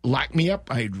 Lock me up.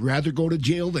 I'd rather go to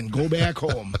jail than go back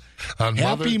home."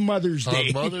 Happy Mother's Day.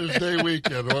 On Mother's Day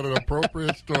weekend. What an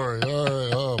appropriate story. All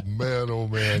right. Oh, man, oh,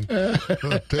 man.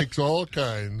 It takes all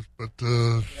kinds. But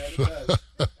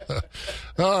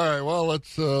all right, well,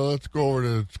 let's go over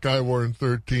to Skywarn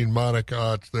 13, Monica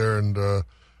Otts there, and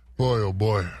boy, oh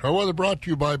boy. Our weather brought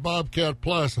to you by Bobcat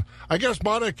Plus. I guess,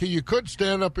 Monica, you could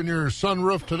stand up in your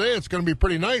sunroof today. It's going to be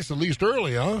pretty nice, at least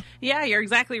early, huh? Yeah, you're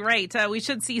exactly right. We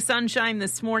should see sunshine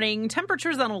this morning.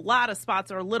 Temperatures on a lot of spots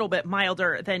are a little bit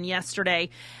milder than yesterday.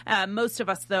 Most of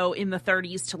us, though, in the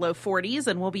 30s to low 40s,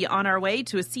 and we'll be on our way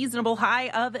to a seasonable high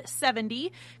of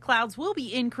 70. Clouds will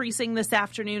be increasing this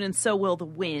afternoon, and so will the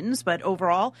winds. But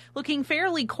overall, looking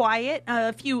fairly quiet.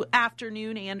 A few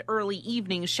afternoon and early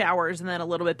evening showers, and then a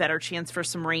little bit better chance for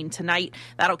some rain tonight.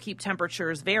 That'll keep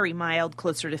temperatures very mild,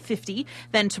 closer to 50.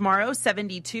 Then tomorrow,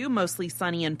 72, mostly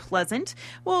sunny and pleasant.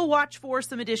 We'll watch for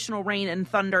some additional rain and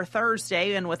thunder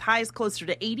Thursday, and with highs closer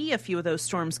to 80, a few of those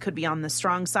storms could be on the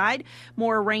strong side.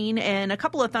 More rain and a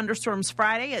couple of thunderstorms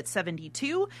Friday at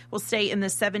 72. We'll stay in the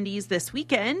 70s this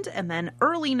weekend, and then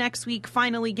early next week,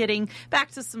 finally getting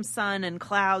back to some sun and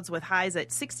clouds with highs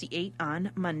at 68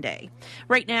 on Monday.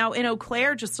 Right now in Eau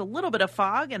Claire, just a little bit of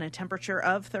fog and a temperature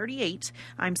of 38.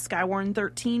 I'm Skywarn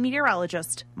 13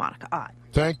 meteorologist Monica Ott.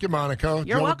 Thank you, Monica.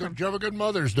 You're welcome. Did you have a good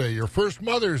Mother's Day? Your first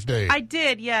Mother's Day. I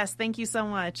did, yes. Thank you so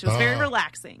much. It was very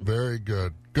relaxing. Very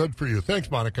good. Good for you.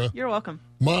 Thanks, Monica. You're welcome.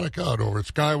 Monica Ott over at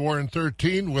Skywarn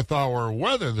 13 with our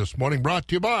weather this morning, brought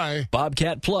to you by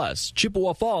Bobcat Plus,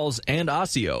 Chippewa Falls, and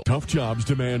Osseo. Tough jobs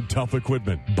demand tough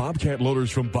equipment. Bobcat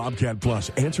loaders from Bobcat Plus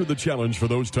answer the challenge for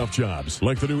those tough jobs,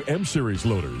 like the new M-Series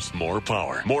loaders. More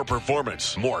power, more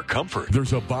performance, more comfort.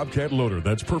 There's a Bobcat loader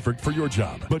that's perfect for your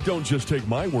job. But don't just take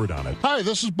my word on it. Hi,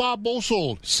 this is Bob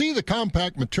Bosold. See the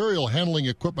compact material handling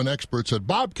equipment experts at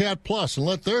Bobcat Plus and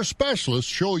let their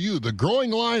specialists show you the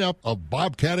growing lineup of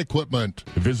Bobcat equipment.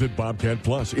 Visit Bobcat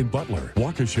Plus in Butler,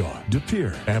 Waukesha, De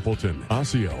Pere, Appleton,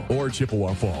 Osseo, or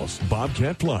Chippewa Falls.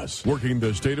 Bobcat Plus, working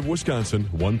the state of Wisconsin,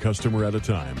 one customer at a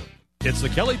time. It's the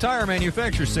Kelly Tire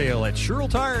Manufacturer Sale at Sherrill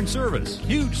Tire and Service.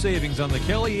 Huge savings on the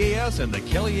Kelly AS and the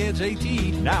Kelly Edge AT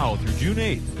now through June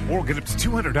 8th. Or get up to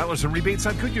 $200 in rebates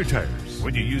on Goodyear tires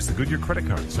when you use the Goodyear credit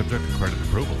card, subject to credit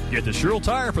approval. Get to Sherrill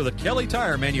Tire for the Kelly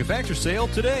Tire Manufacturer Sale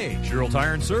today. Sherrill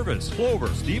Tire and Service, Clover,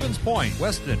 Stevens Point,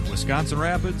 Weston, Wisconsin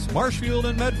Rapids, Marshfield,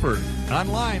 and Medford.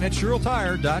 Online at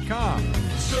SherrillTire.com.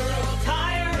 Sherrill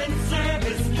Tire and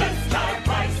Service, best tire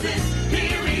prices,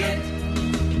 period.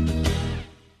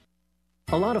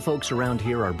 A lot of folks around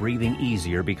here are breathing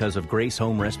easier because of Grace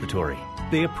Home Respiratory.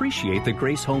 They appreciate that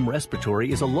Grace Home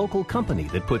Respiratory is a local company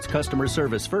that puts customer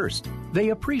service first.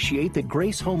 They appreciate that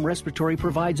Grace Home Respiratory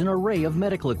provides an array of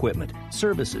medical equipment,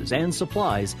 services, and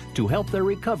supplies to help their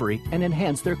recovery and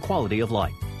enhance their quality of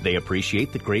life. They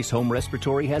appreciate that Grace Home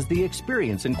Respiratory has the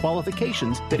experience and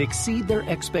qualifications that exceed their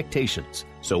expectations.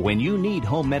 So when you need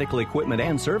home medical equipment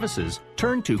and services,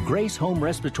 turn to Grace Home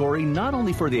Respiratory not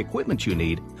only for the equipment you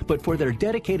need, but for their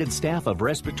dedicated staff of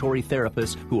respiratory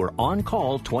therapists who are on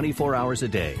call 24 hours a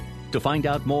day. To find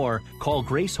out more, call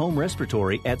Grace Home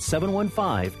Respiratory at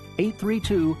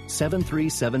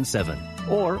 715-832-7377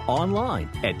 or online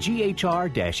at ghr-ec.com.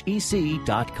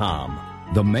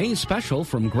 The May special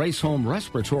from Grace Home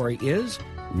Respiratory is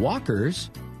Walkers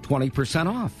 20%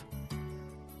 off.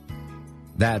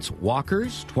 That's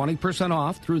Walkers 20%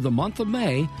 off through the month of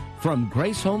May from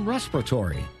Grace Home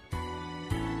Respiratory.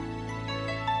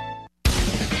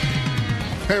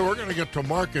 Hey, we're going to get to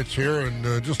markets here in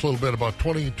just a little bit, about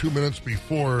 22 minutes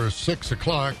before 6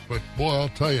 o'clock. But, boy, I'll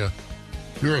tell you,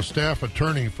 You're a staff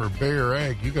attorney for Bayer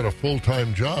Ag. You got a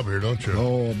full-time job here, don't you?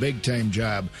 Oh, big-time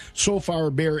job. So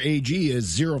far, Bayer AG is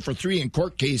 0 for 3 in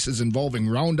court cases involving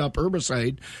Roundup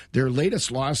herbicide. Their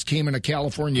latest loss came in a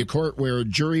California court where a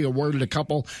jury awarded a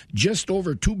couple just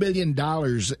over $2 billion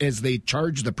as they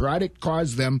charged the product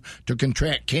caused them to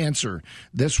contract cancer.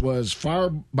 This was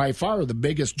by far the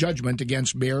biggest judgment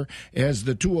against Bayer, as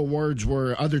the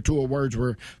other two awards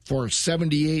were for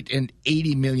 $78 and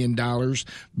 $80 million.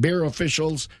 Bayer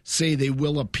officials say they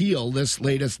will appeal this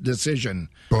latest decision.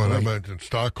 Well, I imagine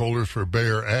stockholders for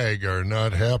Bayer Ag are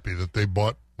not happy that they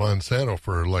bought Monsanto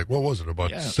for, like, what was it,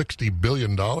 about $60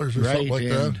 billion or something like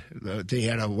that? They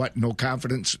had a no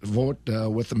confidence vote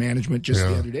with the management just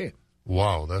the other day.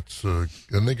 Wow, that's and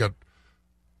they got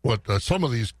some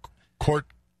of these court,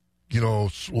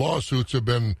 lawsuits have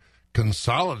been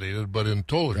consolidated, but in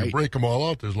total, if you break them all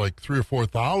out, there's like 3,000 or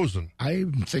 4,000.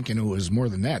 I'm thinking it was more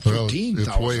than that. 13,000.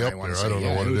 It's way up there. I don't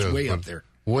know what it is. Way up there.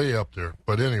 Way up there.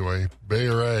 But anyway,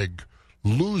 Bayer Ag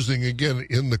losing again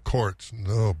in the courts.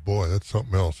 Oh boy, that's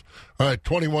something else. All right,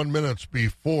 21 minutes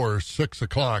before 6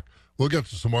 o'clock. We'll get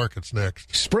to some markets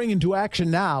next. Spring into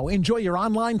action now. Enjoy your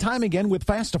online time again with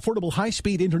fast, affordable,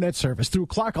 high-speed internet service through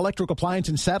Clark Electric Appliance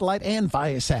and Satellite and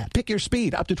Viasat. Pick your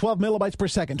speed, up to 12 megabytes per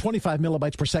second, 25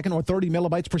 megabytes per second, or 30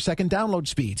 megabytes per second download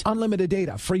speeds. Unlimited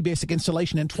data, free basic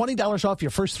installation, and $20 off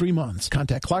your first 3 months.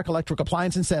 Contact Clark Electric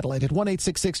Appliance and Satellite at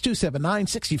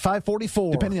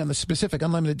 1-866-279-6544. Depending on the specific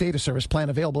unlimited data service plan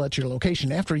available at your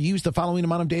location, after you use the following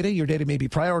amount of data, your data may be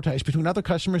prioritized between other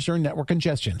customers during network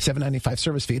congestion. $7.95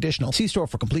 service fee additional. See store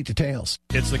for complete details.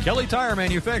 It's the Kelly Tire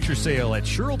Manufacturer Sale at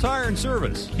Sherrill Tire and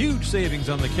Service. Huge savings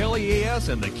on the Kelly AS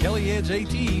and the Kelly Edge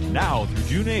AT now through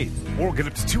June 8th. Or get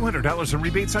up to $200 in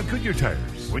rebates on Goodyear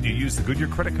tires when you use the Goodyear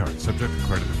credit card, subject to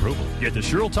credit approval. Get to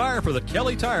Sherrill Tire for the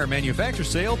Kelly Tire Manufacturer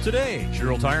Sale today.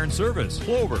 Sherrill Tire and Service,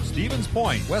 Clover, Stevens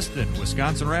Point, Weston,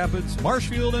 Wisconsin Rapids,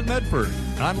 Marshfield, and Medford.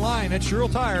 Online at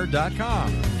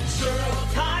SherrillTire.com. Sherrill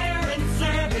Tire and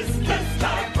Service, best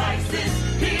tire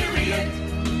prices, period.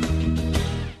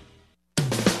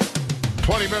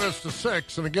 20 minutes to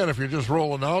 6, and again, if you're just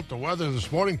rolling out, the weather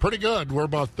this morning, pretty good. We're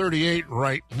about 38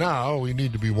 right now. We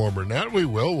need to be warmer than that. We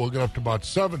will. We'll get up to about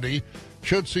 70.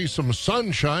 Should see some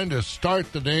sunshine to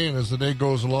start the day, and as the day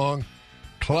goes along,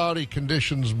 cloudy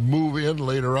conditions move in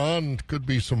later on. Could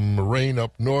be some rain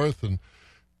up north, and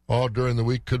all during the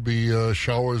week could be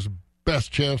showers.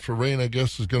 Best chance for rain, I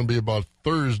guess, is going to be about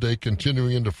Thursday,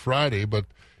 continuing into Friday, but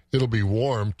it'll be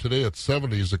warm. Today at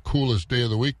 70 is the coolest day of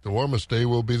the week. The warmest day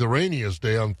will be the rainiest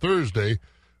day on Thursday,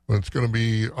 when it's going to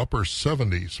be upper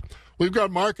 70s. We've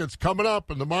got markets coming up,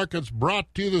 and the market's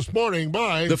brought to you this morning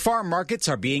by... The farm markets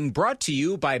are being brought to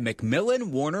you by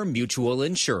McMillan Warner Mutual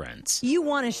Insurance. You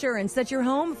want assurance that your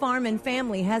home, farm, and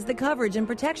family has the coverage and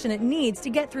protection it needs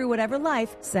to get through whatever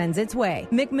life sends its way.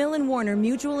 McMillan Warner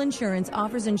Mutual Insurance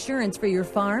offers insurance for your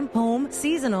farm, home,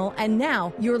 seasonal, and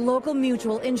now your local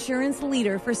mutual insurance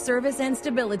leader for service and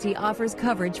stability offers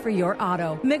coverage for your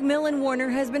auto. McMillan Warner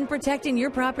has been protecting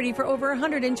your property for over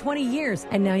 120 years,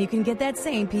 and now you can get that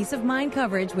same peace of mind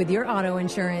coverage with your auto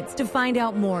insurance. To find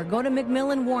out more, go to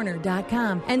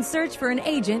McMillanWarner.com and search for an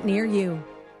agent near you.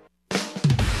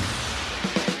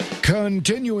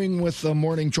 Continuing with the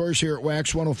morning chores here at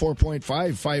Wax 104.5,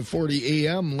 540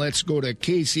 AM. Let's go to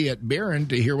Casey at Barron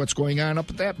to hear what's going on up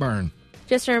at that barn.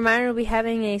 Just a reminder, we'll be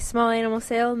having a small animal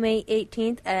sale May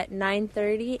 18th at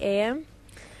 9:30 a.m.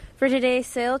 For today's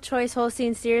sale, choice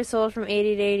Holstein steers sold from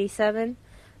 80 to 87.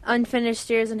 Unfinished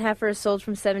steers and heifers sold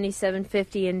from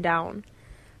 77.50 and down.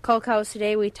 Cull cows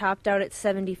today we topped out at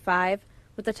 75,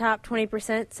 with the top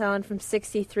 20% selling from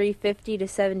 63.50 to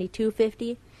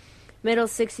 72.50, middle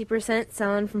 60%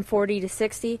 selling from 40 to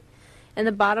 60, and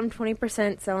the bottom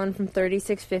 20% selling from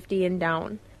 36.50 and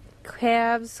down.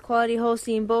 Calves, quality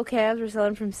Holstein bull calves were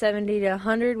selling from 70 to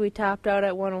 100. We topped out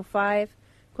at 105.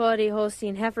 Quality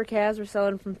Holstein heifer calves were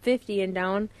selling from 50 and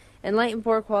down, and light and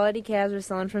poor quality calves are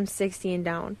selling from 60 and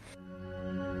down.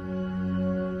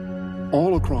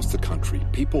 All across the country,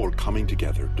 people are coming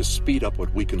together to speed up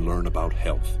what we can learn about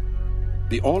health.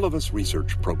 The All of Us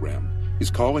Research Program is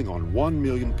calling on 1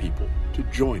 million people to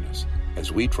join us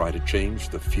as we try to change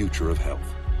the future of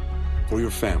health. For your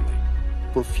family,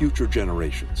 for future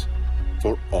generations,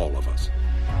 for all of us.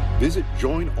 Visit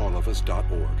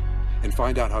joinallofus.org and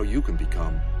find out how you can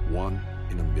become 1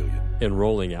 in a million.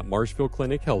 Enrolling at Marshfield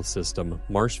Clinic Health System,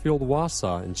 Marshfield,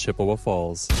 Wausau, and Chippewa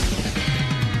Falls.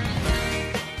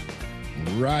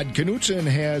 Rod Knutson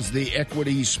has the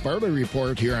Equity Sparta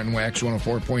report here on Wax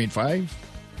 104.5.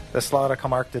 The slaughter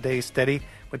mark today steady,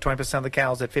 with 20% of the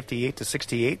cows at 58 to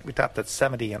 68. We topped at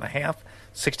 70.5.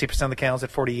 60% of the cows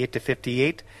at 48 to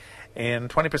 58. and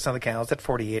 20% of the cows at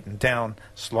 48 and down.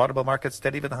 Slaughterable market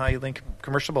steady with the high-yielding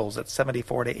commercial bulls at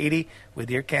 74 to 80, with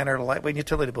your Canada lightweight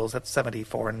utility bulls at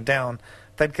 74 and down.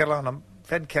 Fed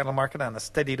cattle market on a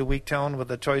steady to weak tone with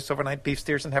the choice overnight beef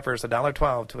steers and heifers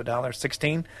 $1.12 to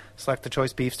 $1.16. Select the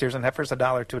choice beef steers and heifers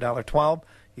 $1 to $1.12.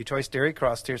 Your choice dairy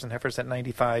cross steers and heifers at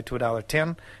 $95 to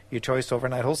 $1.10. Your choice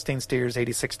overnight Holstein steers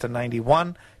 $86 to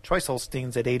 $91. Choice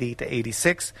Holsteins at $80 to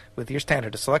 $86, with your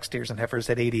standard to select steers and heifers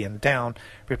at $80 and down.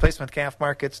 Replacement calf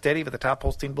market steady with the top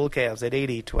Holstein bull calves at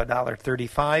 $80 to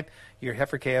 $1.35. Your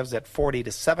heifer calves at $40 to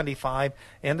 $75,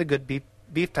 and the good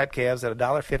beef type calves at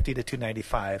 $1.50 to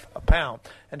 $2.95 a pound.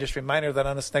 And just a reminder that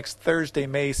on this next Thursday,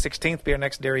 May 16th, be our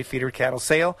next dairy feeder cattle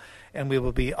sale, and we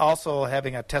will be also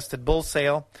having a tested bull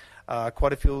sale.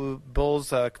 Quite a few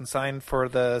bulls consigned for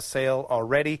the sale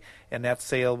already, and that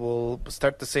sale will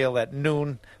start the sale at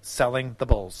noon, selling the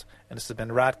bulls. And this has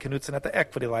been Rod Knutson at the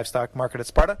Equity Livestock Market at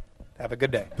Sparta. Have a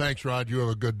good day. Thanks, Rod. You have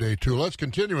a good day, too. Let's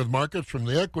continue with markets from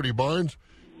the Equity Barns.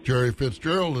 Jerry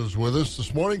Fitzgerald is with us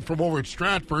this morning from over at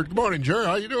Stratford. Good morning, Jerry.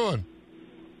 How you doing?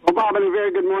 Well, Bob, and a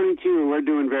very good morning to you. We're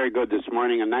doing very good this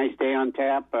morning. A nice day on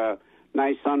tap,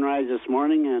 nice sunrise this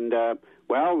morning, and,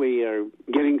 we are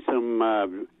getting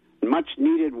some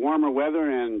much-needed warmer weather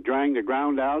and drying the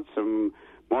ground out. Some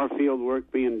more field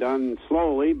work being done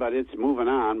slowly, but it's moving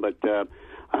on. But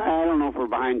I don't know if we're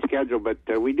behind schedule, but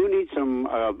we do need some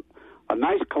a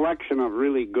nice collection of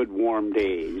really good warm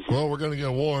days. Well, we're going to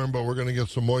get warm, but we're going to get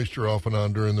some moisture off and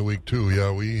on during the week, too.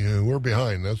 Yeah, we're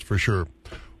behind, that's for sure.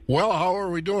 Well, how are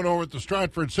we doing over at the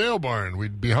Stratford Sale Barn? We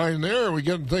behind there, or are we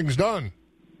getting things done?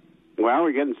 Well,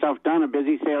 we're getting stuff done. A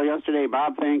busy sale yesterday,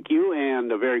 Bob, thank you,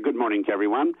 and a very good morning to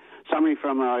everyone. Summary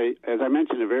from, as I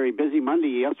mentioned, a very busy Monday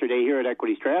yesterday here at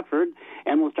Equity Stratford.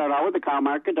 And we'll start out with the cow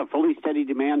market, a fully steady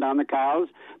demand on the cows.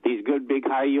 These good, big,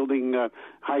 high-yielding,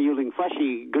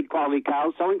 fleshy, good-quality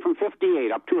cows selling from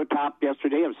 58 up to a top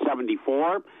yesterday of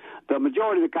 74. The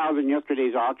majority of the cows in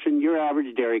yesterday's auction, your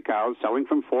average dairy cows, selling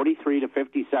from 43 to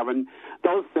 57.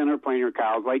 Those thinner, plainer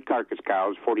cows, light carcass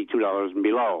cows, $42 and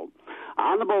below.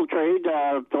 On the bull trade,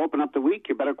 to open up the week,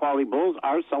 your better quality bulls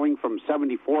are selling from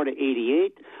 74 to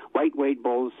 88. Lightweight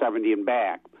bulls, 70 and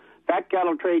back. Fat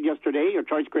cattle trade yesterday, your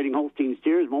choice grading Holstein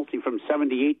steers, mostly from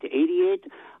 78 to 88.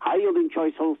 High-yielding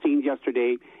choice Holsteins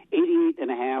yesterday,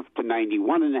 88.5 to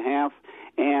 91.5.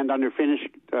 And under finished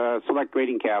select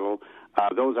grading cattle,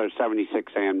 those are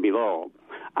 76 and below.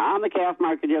 On the calf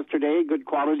market yesterday, good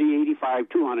quality 85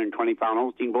 to 120-pound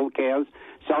Holstein bull calves,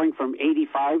 selling from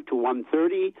 85 to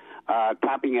 130,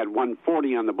 topping at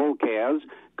 140 on the bull calves.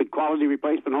 Good quality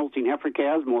replacement Holstein heifer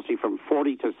calves, mostly from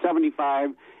 40 to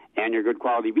 75, and your good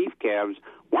quality beef calves,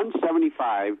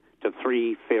 175 to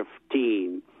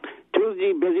 315.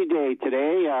 Tuesday, busy day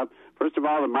today. First of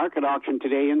all, the market auction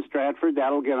today in Stratford,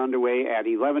 that'll get underway at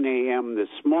 11 a.m. this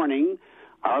morning.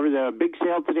 However, the big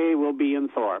sale today will be in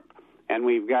Thorpe. And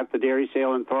we've got the dairy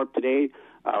sale in Thorpe today.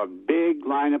 A big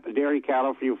lineup of dairy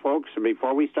cattle for you folks. And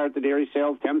before we start the dairy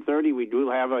sale, 10:30, we do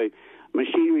have a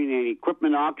machinery and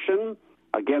equipment auction.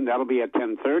 Again, that'll be at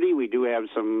 10:30. We do have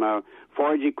some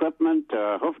forage equipment,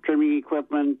 hoof trimming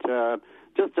equipment,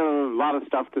 just a lot of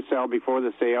stuff to sell before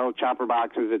the sale, chopper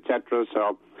boxes, etc.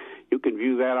 So you can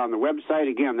view that on the website.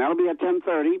 Again, that'll be at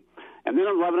 10:30. And then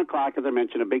at 11 o'clock, as I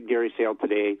mentioned, a big dairy sale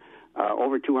today.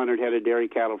 Over 200 head of dairy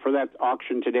cattle. For that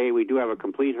auction today, we do have a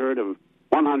complete herd of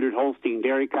 100 Holstein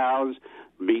dairy cows.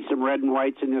 Be some red and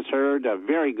whites in this herd.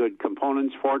 Very good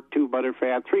components, 4.2 butter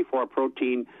fat, 3.4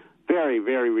 protein. Very,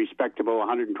 very respectable,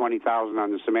 120,000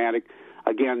 on the somatic.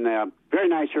 Again, very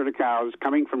nice herd of cows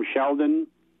coming from Sheldon.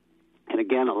 And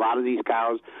again, a lot of these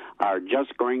cows are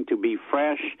just going to be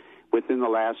fresh within the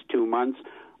last 2 months.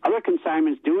 Other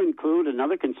consignments do include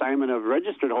another consignment of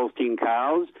registered Holstein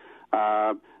cows.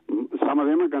 Some of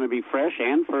them are going to be fresh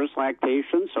and first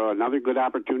lactation, so another good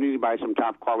opportunity to buy some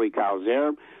top-quality cows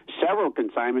there. Several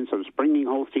consignments of springing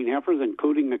Holstein heifers,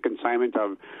 including the consignment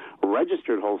of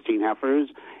registered Holstein heifers,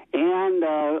 and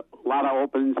a lot of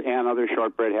opens and other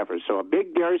shortbred heifers. So a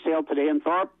big dairy sale today in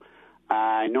Thorpe.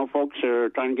 I know folks are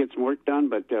trying to get some work done,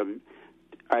 but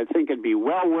I think it'd be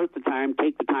well worth the time.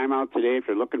 Take the time out today if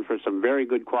you're looking for some very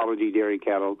good quality dairy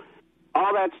cattle.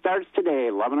 All that starts today,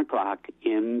 11 o'clock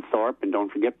in Thorpe. And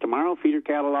don't forget, tomorrow, feeder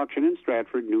cattle auction in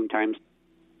Stratford, noontime.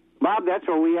 Bob, that's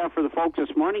what we have for the folks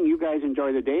this morning. You guys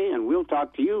enjoy the day, and we'll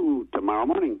talk to you tomorrow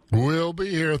morning. We'll be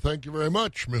here. Thank you very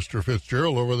much, Mr.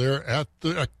 Fitzgerald, over there at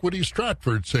the Equity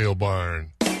Stratford Sale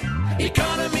Barn.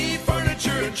 Economy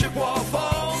Furniture in Chippewa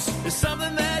Falls is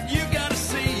something that you got to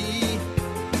see.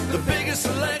 The biggest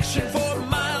selection for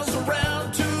miles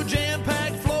around, 2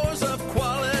 jam-packed floors of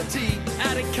quality.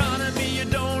 At Economy, you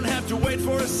don't have to wait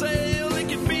for a sale. It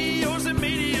can be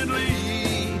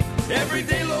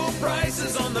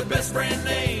best brand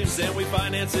names, and we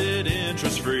finance it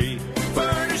interest-free.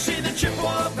 Furnishing the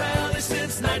Chippewa Valley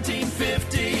since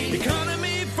 1950.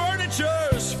 Economy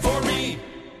Furniture's for me.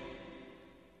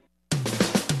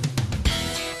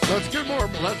 Let's get more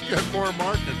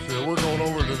markets here. We're going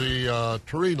over to the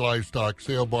Terrene Livestock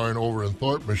Sale Barn over in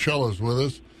Thorpe. Michelle is with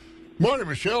us. Morning,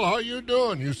 Michelle. How you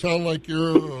doing? You sound like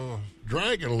you're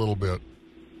dragging a little bit.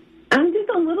 I'm just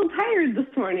a little tired this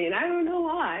morning. I don't know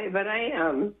why, but I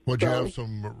am. Would you have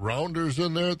some rounders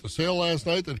in there at the sale last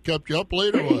night that kept you up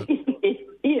late or what?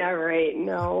 Yeah, right.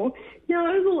 No, it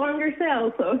was a longer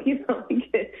sale, so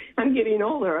I'm getting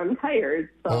older. I'm tired.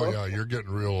 So. Oh yeah, you're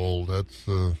getting real old. That's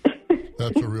a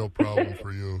real problem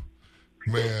for you,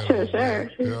 man.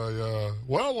 Sure. Yeah.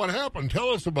 Well, what happened? Tell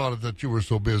us about it. That you were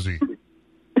so busy.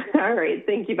 All right,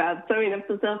 thank you, Bob. Summing up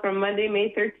the sale from Monday,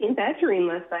 May 13th at Terrene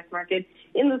Livestock Market.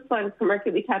 In the slug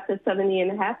market, we capped at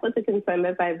 70.5 with a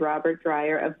consignment by Robert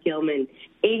Dreyer of Gilman.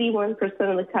 81%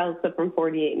 of the cows sold from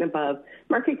 48 and above.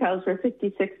 Market cows were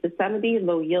 56 to 70,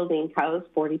 low-yielding cows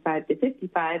 45 to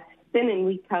 55, thin and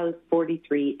weak cows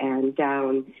 43 and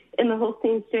down. In the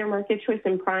Holstein steer market, choice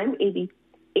and prime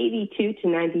 82 to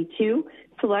 92,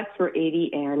 selects were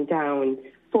 80 and down.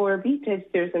 For beef type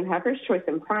steers and heifers, choice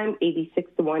and prime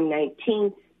 86 to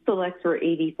 119, selects were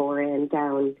 84 and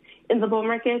down. In the bull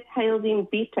market, high-yielding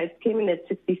beef types came in at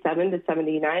 67 to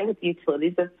 79, with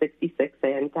utilities of 66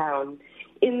 and down.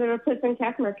 In the replacement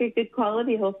calf market, good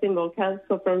quality Holstein bull cows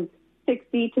go from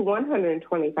 $60 to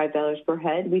 $125 per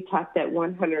head. We topped at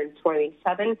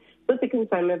 $127 with the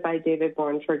consignment by David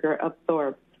Borntrigger of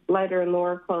Thorpe. Lighter and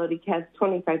lower quality calves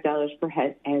 $25 per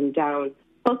head and down.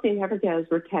 Holstein heifer calves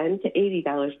were $10 to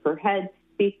 $80 per head.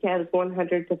 Beef calves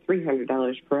 $100 to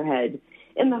 $300 per head.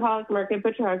 In the hog market,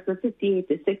 butcher hogs were 58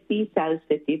 to 60, sows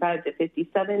 55 to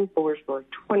 57, boars were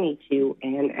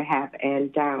 22.5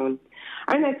 and down.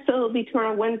 Our next sale will be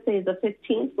tomorrow, Wednesday, the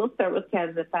 15th. We'll start with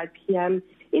calves at 5 p.m.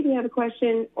 If you have a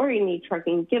question or you need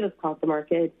trucking, give us a call at the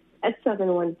market at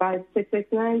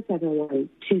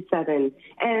 715-669-7127.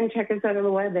 And check us out on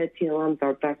the web at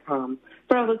tlmthorpe.com.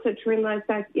 For all those at Terrene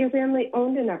Livestock, your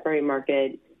family-owned and operated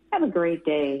market. Have a great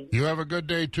day. You have a good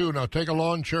day, too. Now take a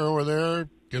lawn chair over there,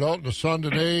 get out in the sun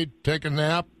today, take a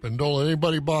nap, and don't let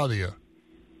anybody bother you.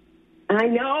 I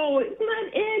know. It's not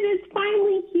it. It's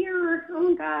finally here. Oh,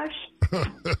 my gosh.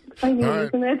 Finally, right.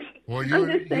 Isn't it? Well, I'm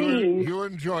just saying. you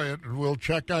enjoy it, and we'll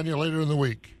check on you later in the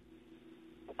week.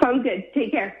 Sounds good.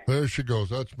 Take care. There she goes.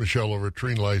 That's Michelle over at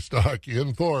Terrene Livestock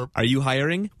in Thorpe. Are you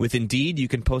hiring? With Indeed, you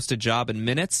can post a job in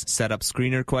minutes, set up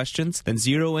screener questions, then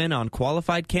zero in on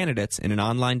qualified candidates in an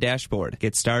online dashboard.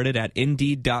 Get started at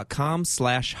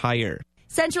Indeed.com/hire.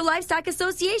 Central Livestock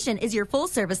Association is your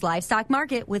full-service livestock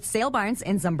market with sale barns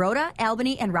in Zumbrota,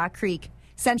 Albany, and Rock Creek.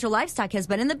 Central Livestock has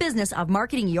been in the business of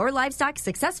marketing your livestock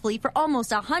successfully for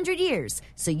almost 100 years,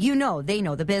 so you know they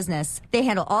know the business. They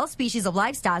handle all species of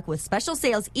livestock with special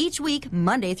sales each week,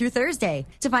 Monday through Thursday.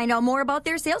 To find out more about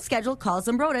their sales schedule, call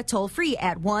Zumbrota toll-free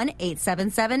at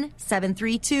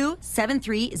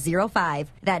 1-877-732-7305.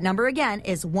 That number again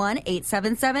is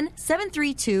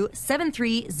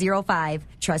 1-877-732-7305.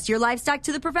 Trust your livestock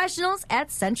to the professionals at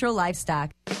Central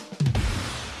Livestock.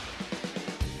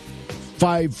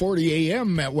 5:40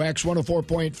 a.m. at Wax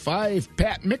 104.5.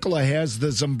 Pat Mikula has the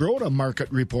Zumbrota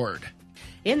Market Report.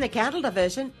 In the cattle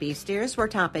division, beef steers were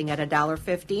topping at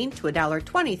 $1.15 to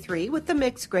 $1.23, with the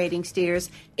mixed grading steers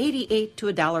 $88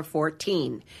 to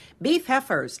 $1.14. Beef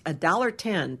heifers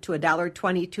 $1.10 to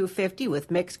 $1.2250,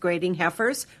 with mixed grading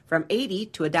heifers from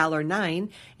 $80 to $1.09,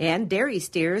 and dairy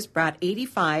steers brought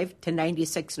 $85 to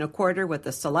 $96 1/4, with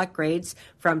the select grades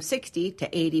from $60 to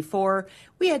 $84.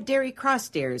 We had dairy cross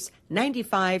steers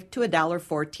 $95 to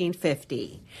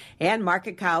 $1.1450, and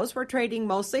market cows were trading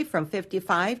mostly from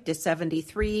 $55 to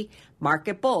 $73.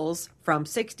 Market bulls from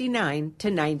 $69 to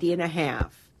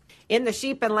 $90.5. In the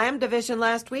sheep and lamb division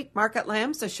last week, market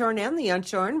lambs, the shorn and the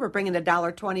unshorn, were bringing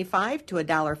 $1.25 to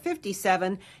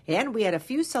 $1.57, and we had a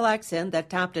few selects in that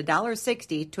topped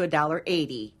 $1.60 to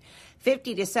 $1.80.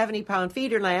 50 to 70 pound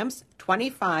feeder lambs,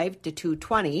 $25 to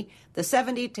 $2.20. The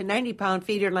 70 to 90 pound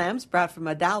feeder lambs brought from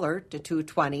 $1 to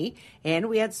 $2.20, and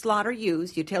we had slaughter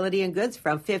ewes, utility and goods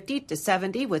from $50 to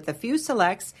 $70, with a few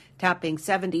selects topping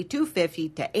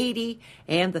 $72.50 to $80,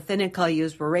 and the thin and cull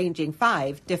ewes were ranging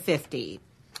 $5 to $50.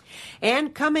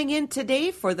 And coming in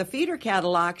today for the feeder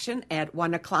cattle auction at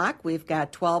 1 o'clock, we've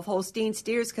got 12 Holstein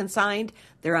steers consigned.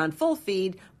 They're on full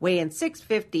feed, weighing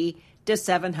 650 to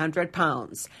 700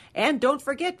 pounds. And don't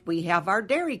forget, we have our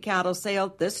dairy cattle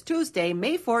sale this Tuesday,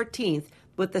 May 14th,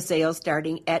 with the sale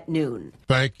starting at noon.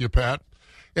 Thank you, Pat.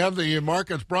 And the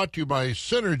market's brought to you by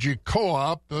Synergy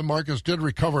Co-op. The markets did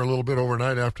recover a little bit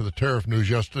overnight after the tariff news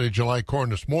yesterday. July corn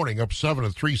this morning up 7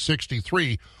 at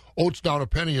 $3.63. Oats down a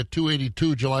penny at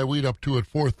 $2.82. July wheat up 2 at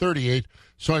 $4.38.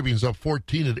 Soybeans up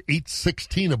 14 at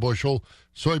 $8.16 a bushel.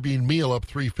 Soybean meal up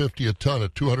 $3.50 a ton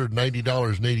at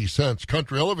 $290.80.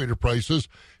 Country elevator prices,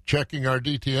 checking our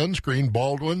DTN screen,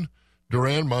 Baldwin,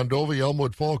 Durand, Mondovi,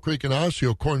 Elmwood, Fall Creek, and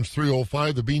Osseo. Corn's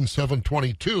 $3.05, the beans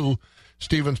 $7.22.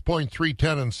 Stevens Point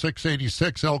 $3.10 and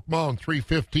 $6.86. Elk Mound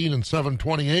 $3.15 and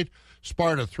 $7.28.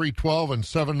 Sparta $3.12 and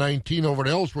 $7.19. Over to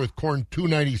Ellsworth, corn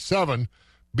 $2.97.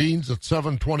 Beans at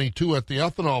 $7.22 at the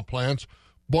ethanol plants.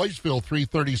 Boyceville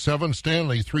 $3.37.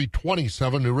 Stanley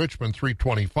 $3.27. New Richmond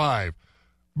 $3.25.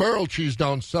 Barrel cheese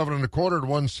down 7 1/4 to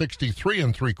 163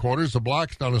 3/4. The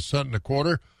block's down 1 cent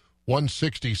 1/4,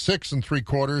 166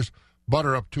 3/4.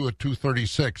 Butter up 2 at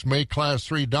 236. May class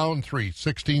 3 down 3,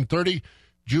 16.30.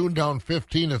 June down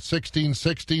 15 at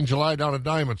 16.16. July down a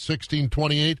dime at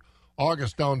 16.28.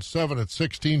 August down 7 at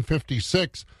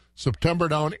 16.56. September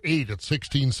down 8 at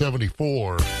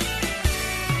 16.74.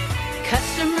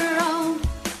 Customer owned,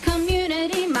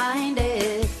 community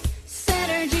minded,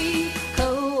 Synergy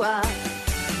Co-op.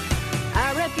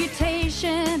 Our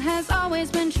reputation has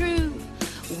always been true.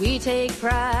 We take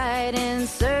pride in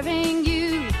serving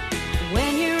you.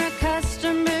 When you're a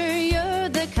customer, you're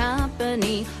the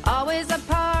company. Always a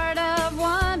part of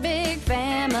one big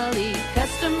family.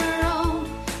 Customer owned,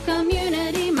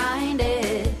 community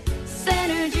minded,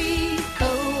 Synergy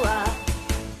Co-op.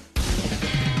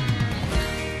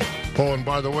 Oh, and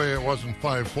by the way, it wasn't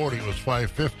 5:40, it was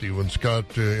 5:50 when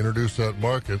Scott introduced that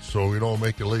market, so we don't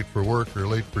make you late for work or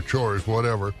late for chores,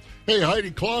 whatever. Hey,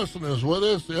 Heidi Clausen is with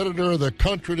us, the editor of the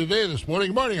Country Today this morning.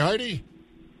 Good morning, Heidi.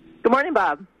 Good morning,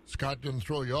 Bob. Scott didn't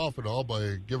throw you off at all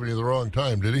by giving you the wrong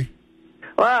time, did he?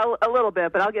 Well, a little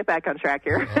bit, but I'll get back on track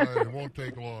here. It won't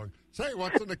take long. Say,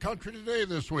 what's in the Country Today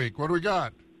this week? What do we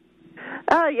got?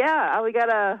 We got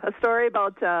a story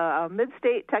about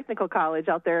Mid-State Technical College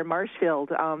out there in Marshfield.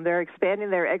 They're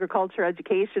expanding their agriculture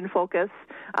education focus.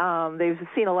 They've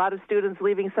seen a lot of students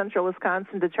leaving central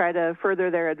Wisconsin to try to further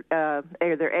their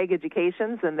ag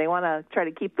educations, and they want to try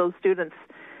to keep those students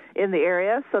in the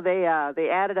area. So they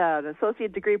added an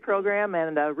associate degree program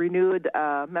and a renewed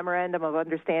memorandum of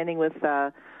understanding with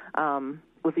the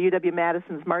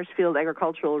UW-Madison's Marshfield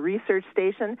Agricultural Research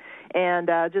Station. And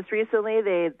just recently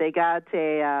they got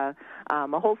a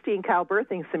Holstein cow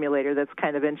birthing simulator that's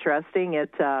kind of interesting.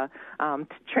 It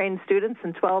trains students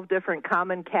in 12 different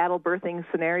common cattle birthing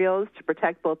scenarios to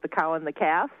protect both the cow and the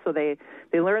calf. So they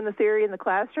learn the theory in the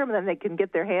classroom, and then they can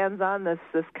get their hands on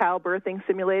this cow birthing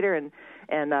simulator and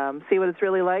see what it's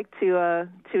really like to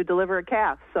deliver a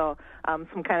calf. So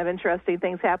some kind of interesting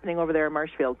things happening over there in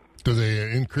Marshfield. Do they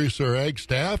increase their ag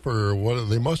staff, or what?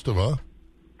 They must have, huh?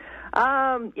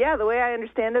 The way I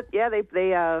understand it, they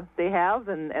have,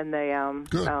 and they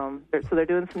so they're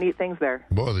doing some neat things there.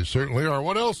 Boy, they certainly are.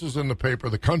 What else is in the paper,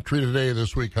 the Country Today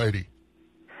this week, Heidi?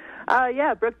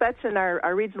 Brooke Betchen,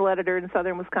 our regional editor in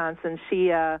southern Wisconsin,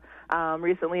 she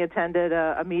recently attended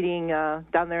a meeting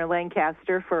down there in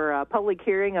Lancaster for a public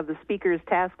hearing of the Speaker's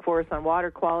Task Force on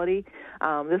Water Quality.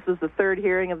 This was the third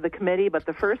hearing of the committee, but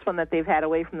the first one that they've had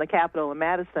away from the Capitol in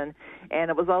Madison, and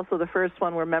it was also the first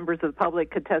one where members of the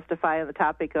public could testify on the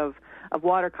topic of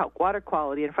water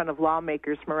quality in front of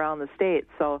lawmakers from around the state.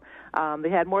 So they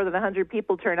had more than 100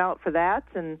 people turn out for that,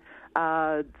 and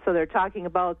so they're talking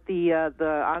about the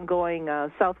ongoing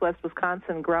Southwest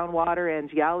Wisconsin groundwater and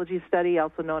geology study,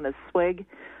 also known as SWIG,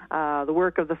 the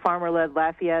work of the farmer-led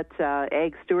Lafayette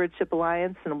Ag Stewardship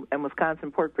Alliance and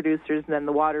Wisconsin pork producers, and then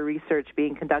the water research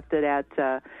being conducted at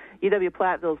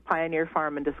UW-Platteville's Pioneer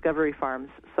Farm and Discovery Farms.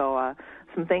 So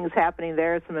some things happening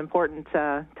there, some important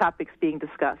topics being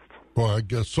discussed. Well, I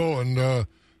guess so, and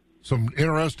some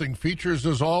interesting features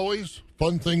as always,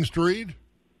 fun things to read.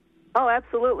 Oh,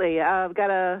 absolutely. I've got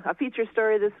a feature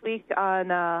story this week on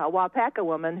a Waupaca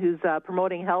woman who's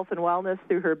promoting health and wellness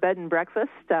through her bed and breakfast.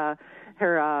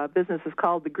 Her business is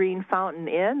called the Green Fountain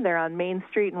Inn. They're on Main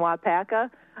Street in Waupaca.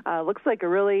 Looks like a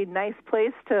really nice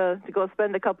place to go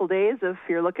spend a couple days if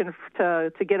you're looking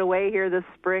to get away here this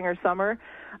spring or summer.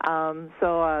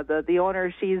 So the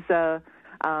owner, she's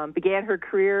began her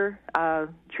career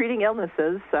treating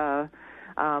illnesses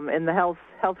in the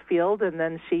health field, and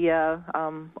then she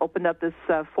opened up this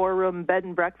 4-room bed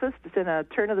and breakfast. It's in a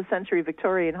turn-of-the-century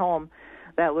Victorian home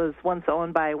that was once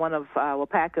owned by one of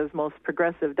Waupaca's most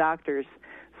progressive doctors.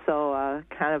 So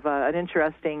kind of an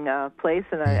interesting place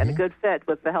and a good fit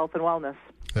with the health and wellness.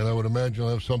 And I would imagine you'll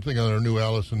have something on our new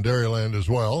Alice in Dairyland as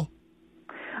well.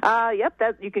 Yep,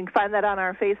 that you can find that on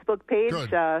our Facebook page.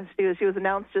 She was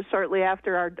announced just shortly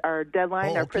after our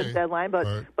deadline, our print deadline,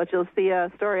 but you'll see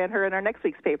a story on her in our next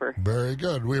week's paper. Very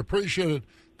good. We appreciate it.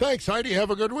 Thanks, Heidi.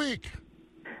 Have a good week.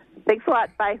 Thanks a lot.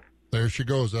 Bye. There she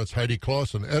goes. That's Heidi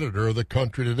Clausen, editor of the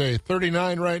Country Today.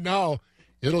 39 right now.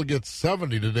 It'll get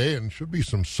 70 today and should be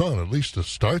some sun, at least to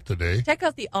start the day. Check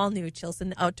out the all-new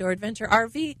Chilson Outdoor Adventure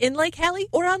RV in Lake Hallie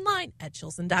or online at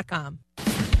chilson.com.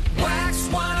 Wax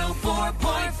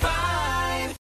 104.5.